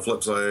thinking the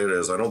flip side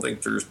is I don't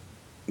think there's,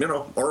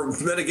 or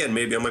then again,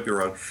 maybe I might be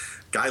wrong.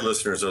 Guy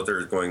listeners out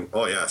there going,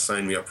 oh yeah,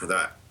 sign me up for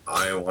that.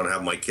 I want to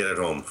have my kid at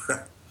home.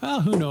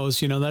 Well, who knows?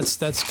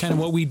 That's kind of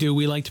what we do.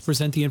 We like to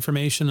present the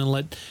information and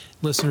let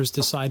listeners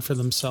decide for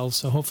themselves.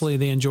 So hopefully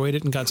they enjoyed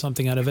it and got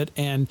something out of it.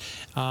 And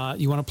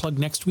you want to plug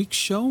next week's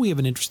show? We have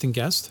an interesting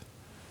guest.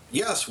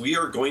 Yes, we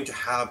are going to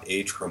have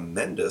a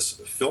tremendous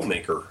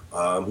filmmaker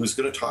who's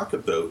going to talk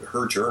about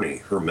her journey,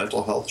 her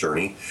mental health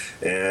journey,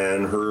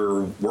 and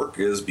her work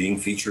is being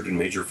featured in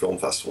major film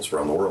festivals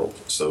around the world.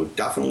 So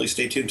definitely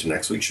stay tuned to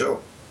next week's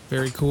show.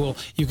 Very cool.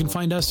 You can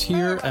find us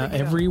here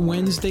every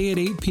Wednesday at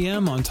 8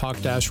 p.m. on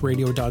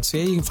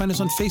talk-radio.ca. You can find us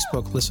on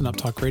Facebook, Listen Up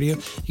Talk Radio.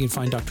 You can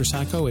find Dr.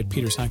 Sacco at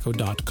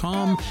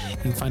petersacco.com. You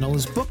can find all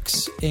his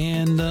books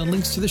and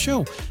links to the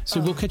show.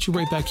 So we'll catch you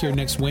right back here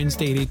next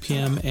Wednesday at 8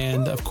 p.m.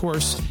 And, of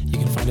course, you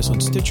can find us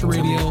on Stitcher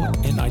Radio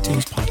and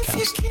iTunes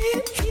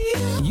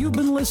Podcast. You've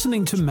been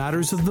listening to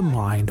Matters of the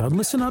Mind on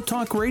Listen Up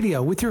Talk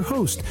Radio with your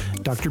host,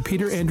 Dr.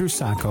 Peter Andrew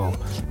Sacco.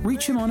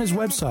 Reach him on his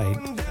website,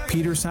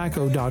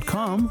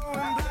 petersacco.com.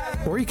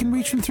 Or you can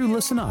reach him through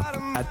Listen Up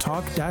at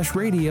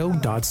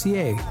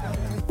talk-radio.ca.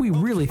 We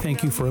really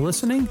thank you for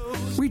listening.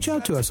 Reach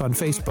out to us on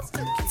Facebook,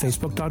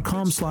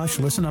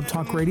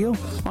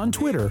 facebook.com/listenuptalkradio, on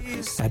Twitter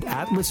at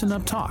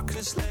 @listenuptalk.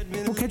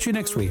 We'll catch you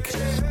next week.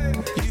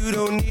 You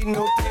don't need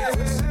no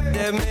papers.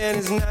 That man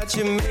is not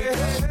your maker.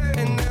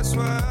 And that's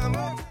why I'm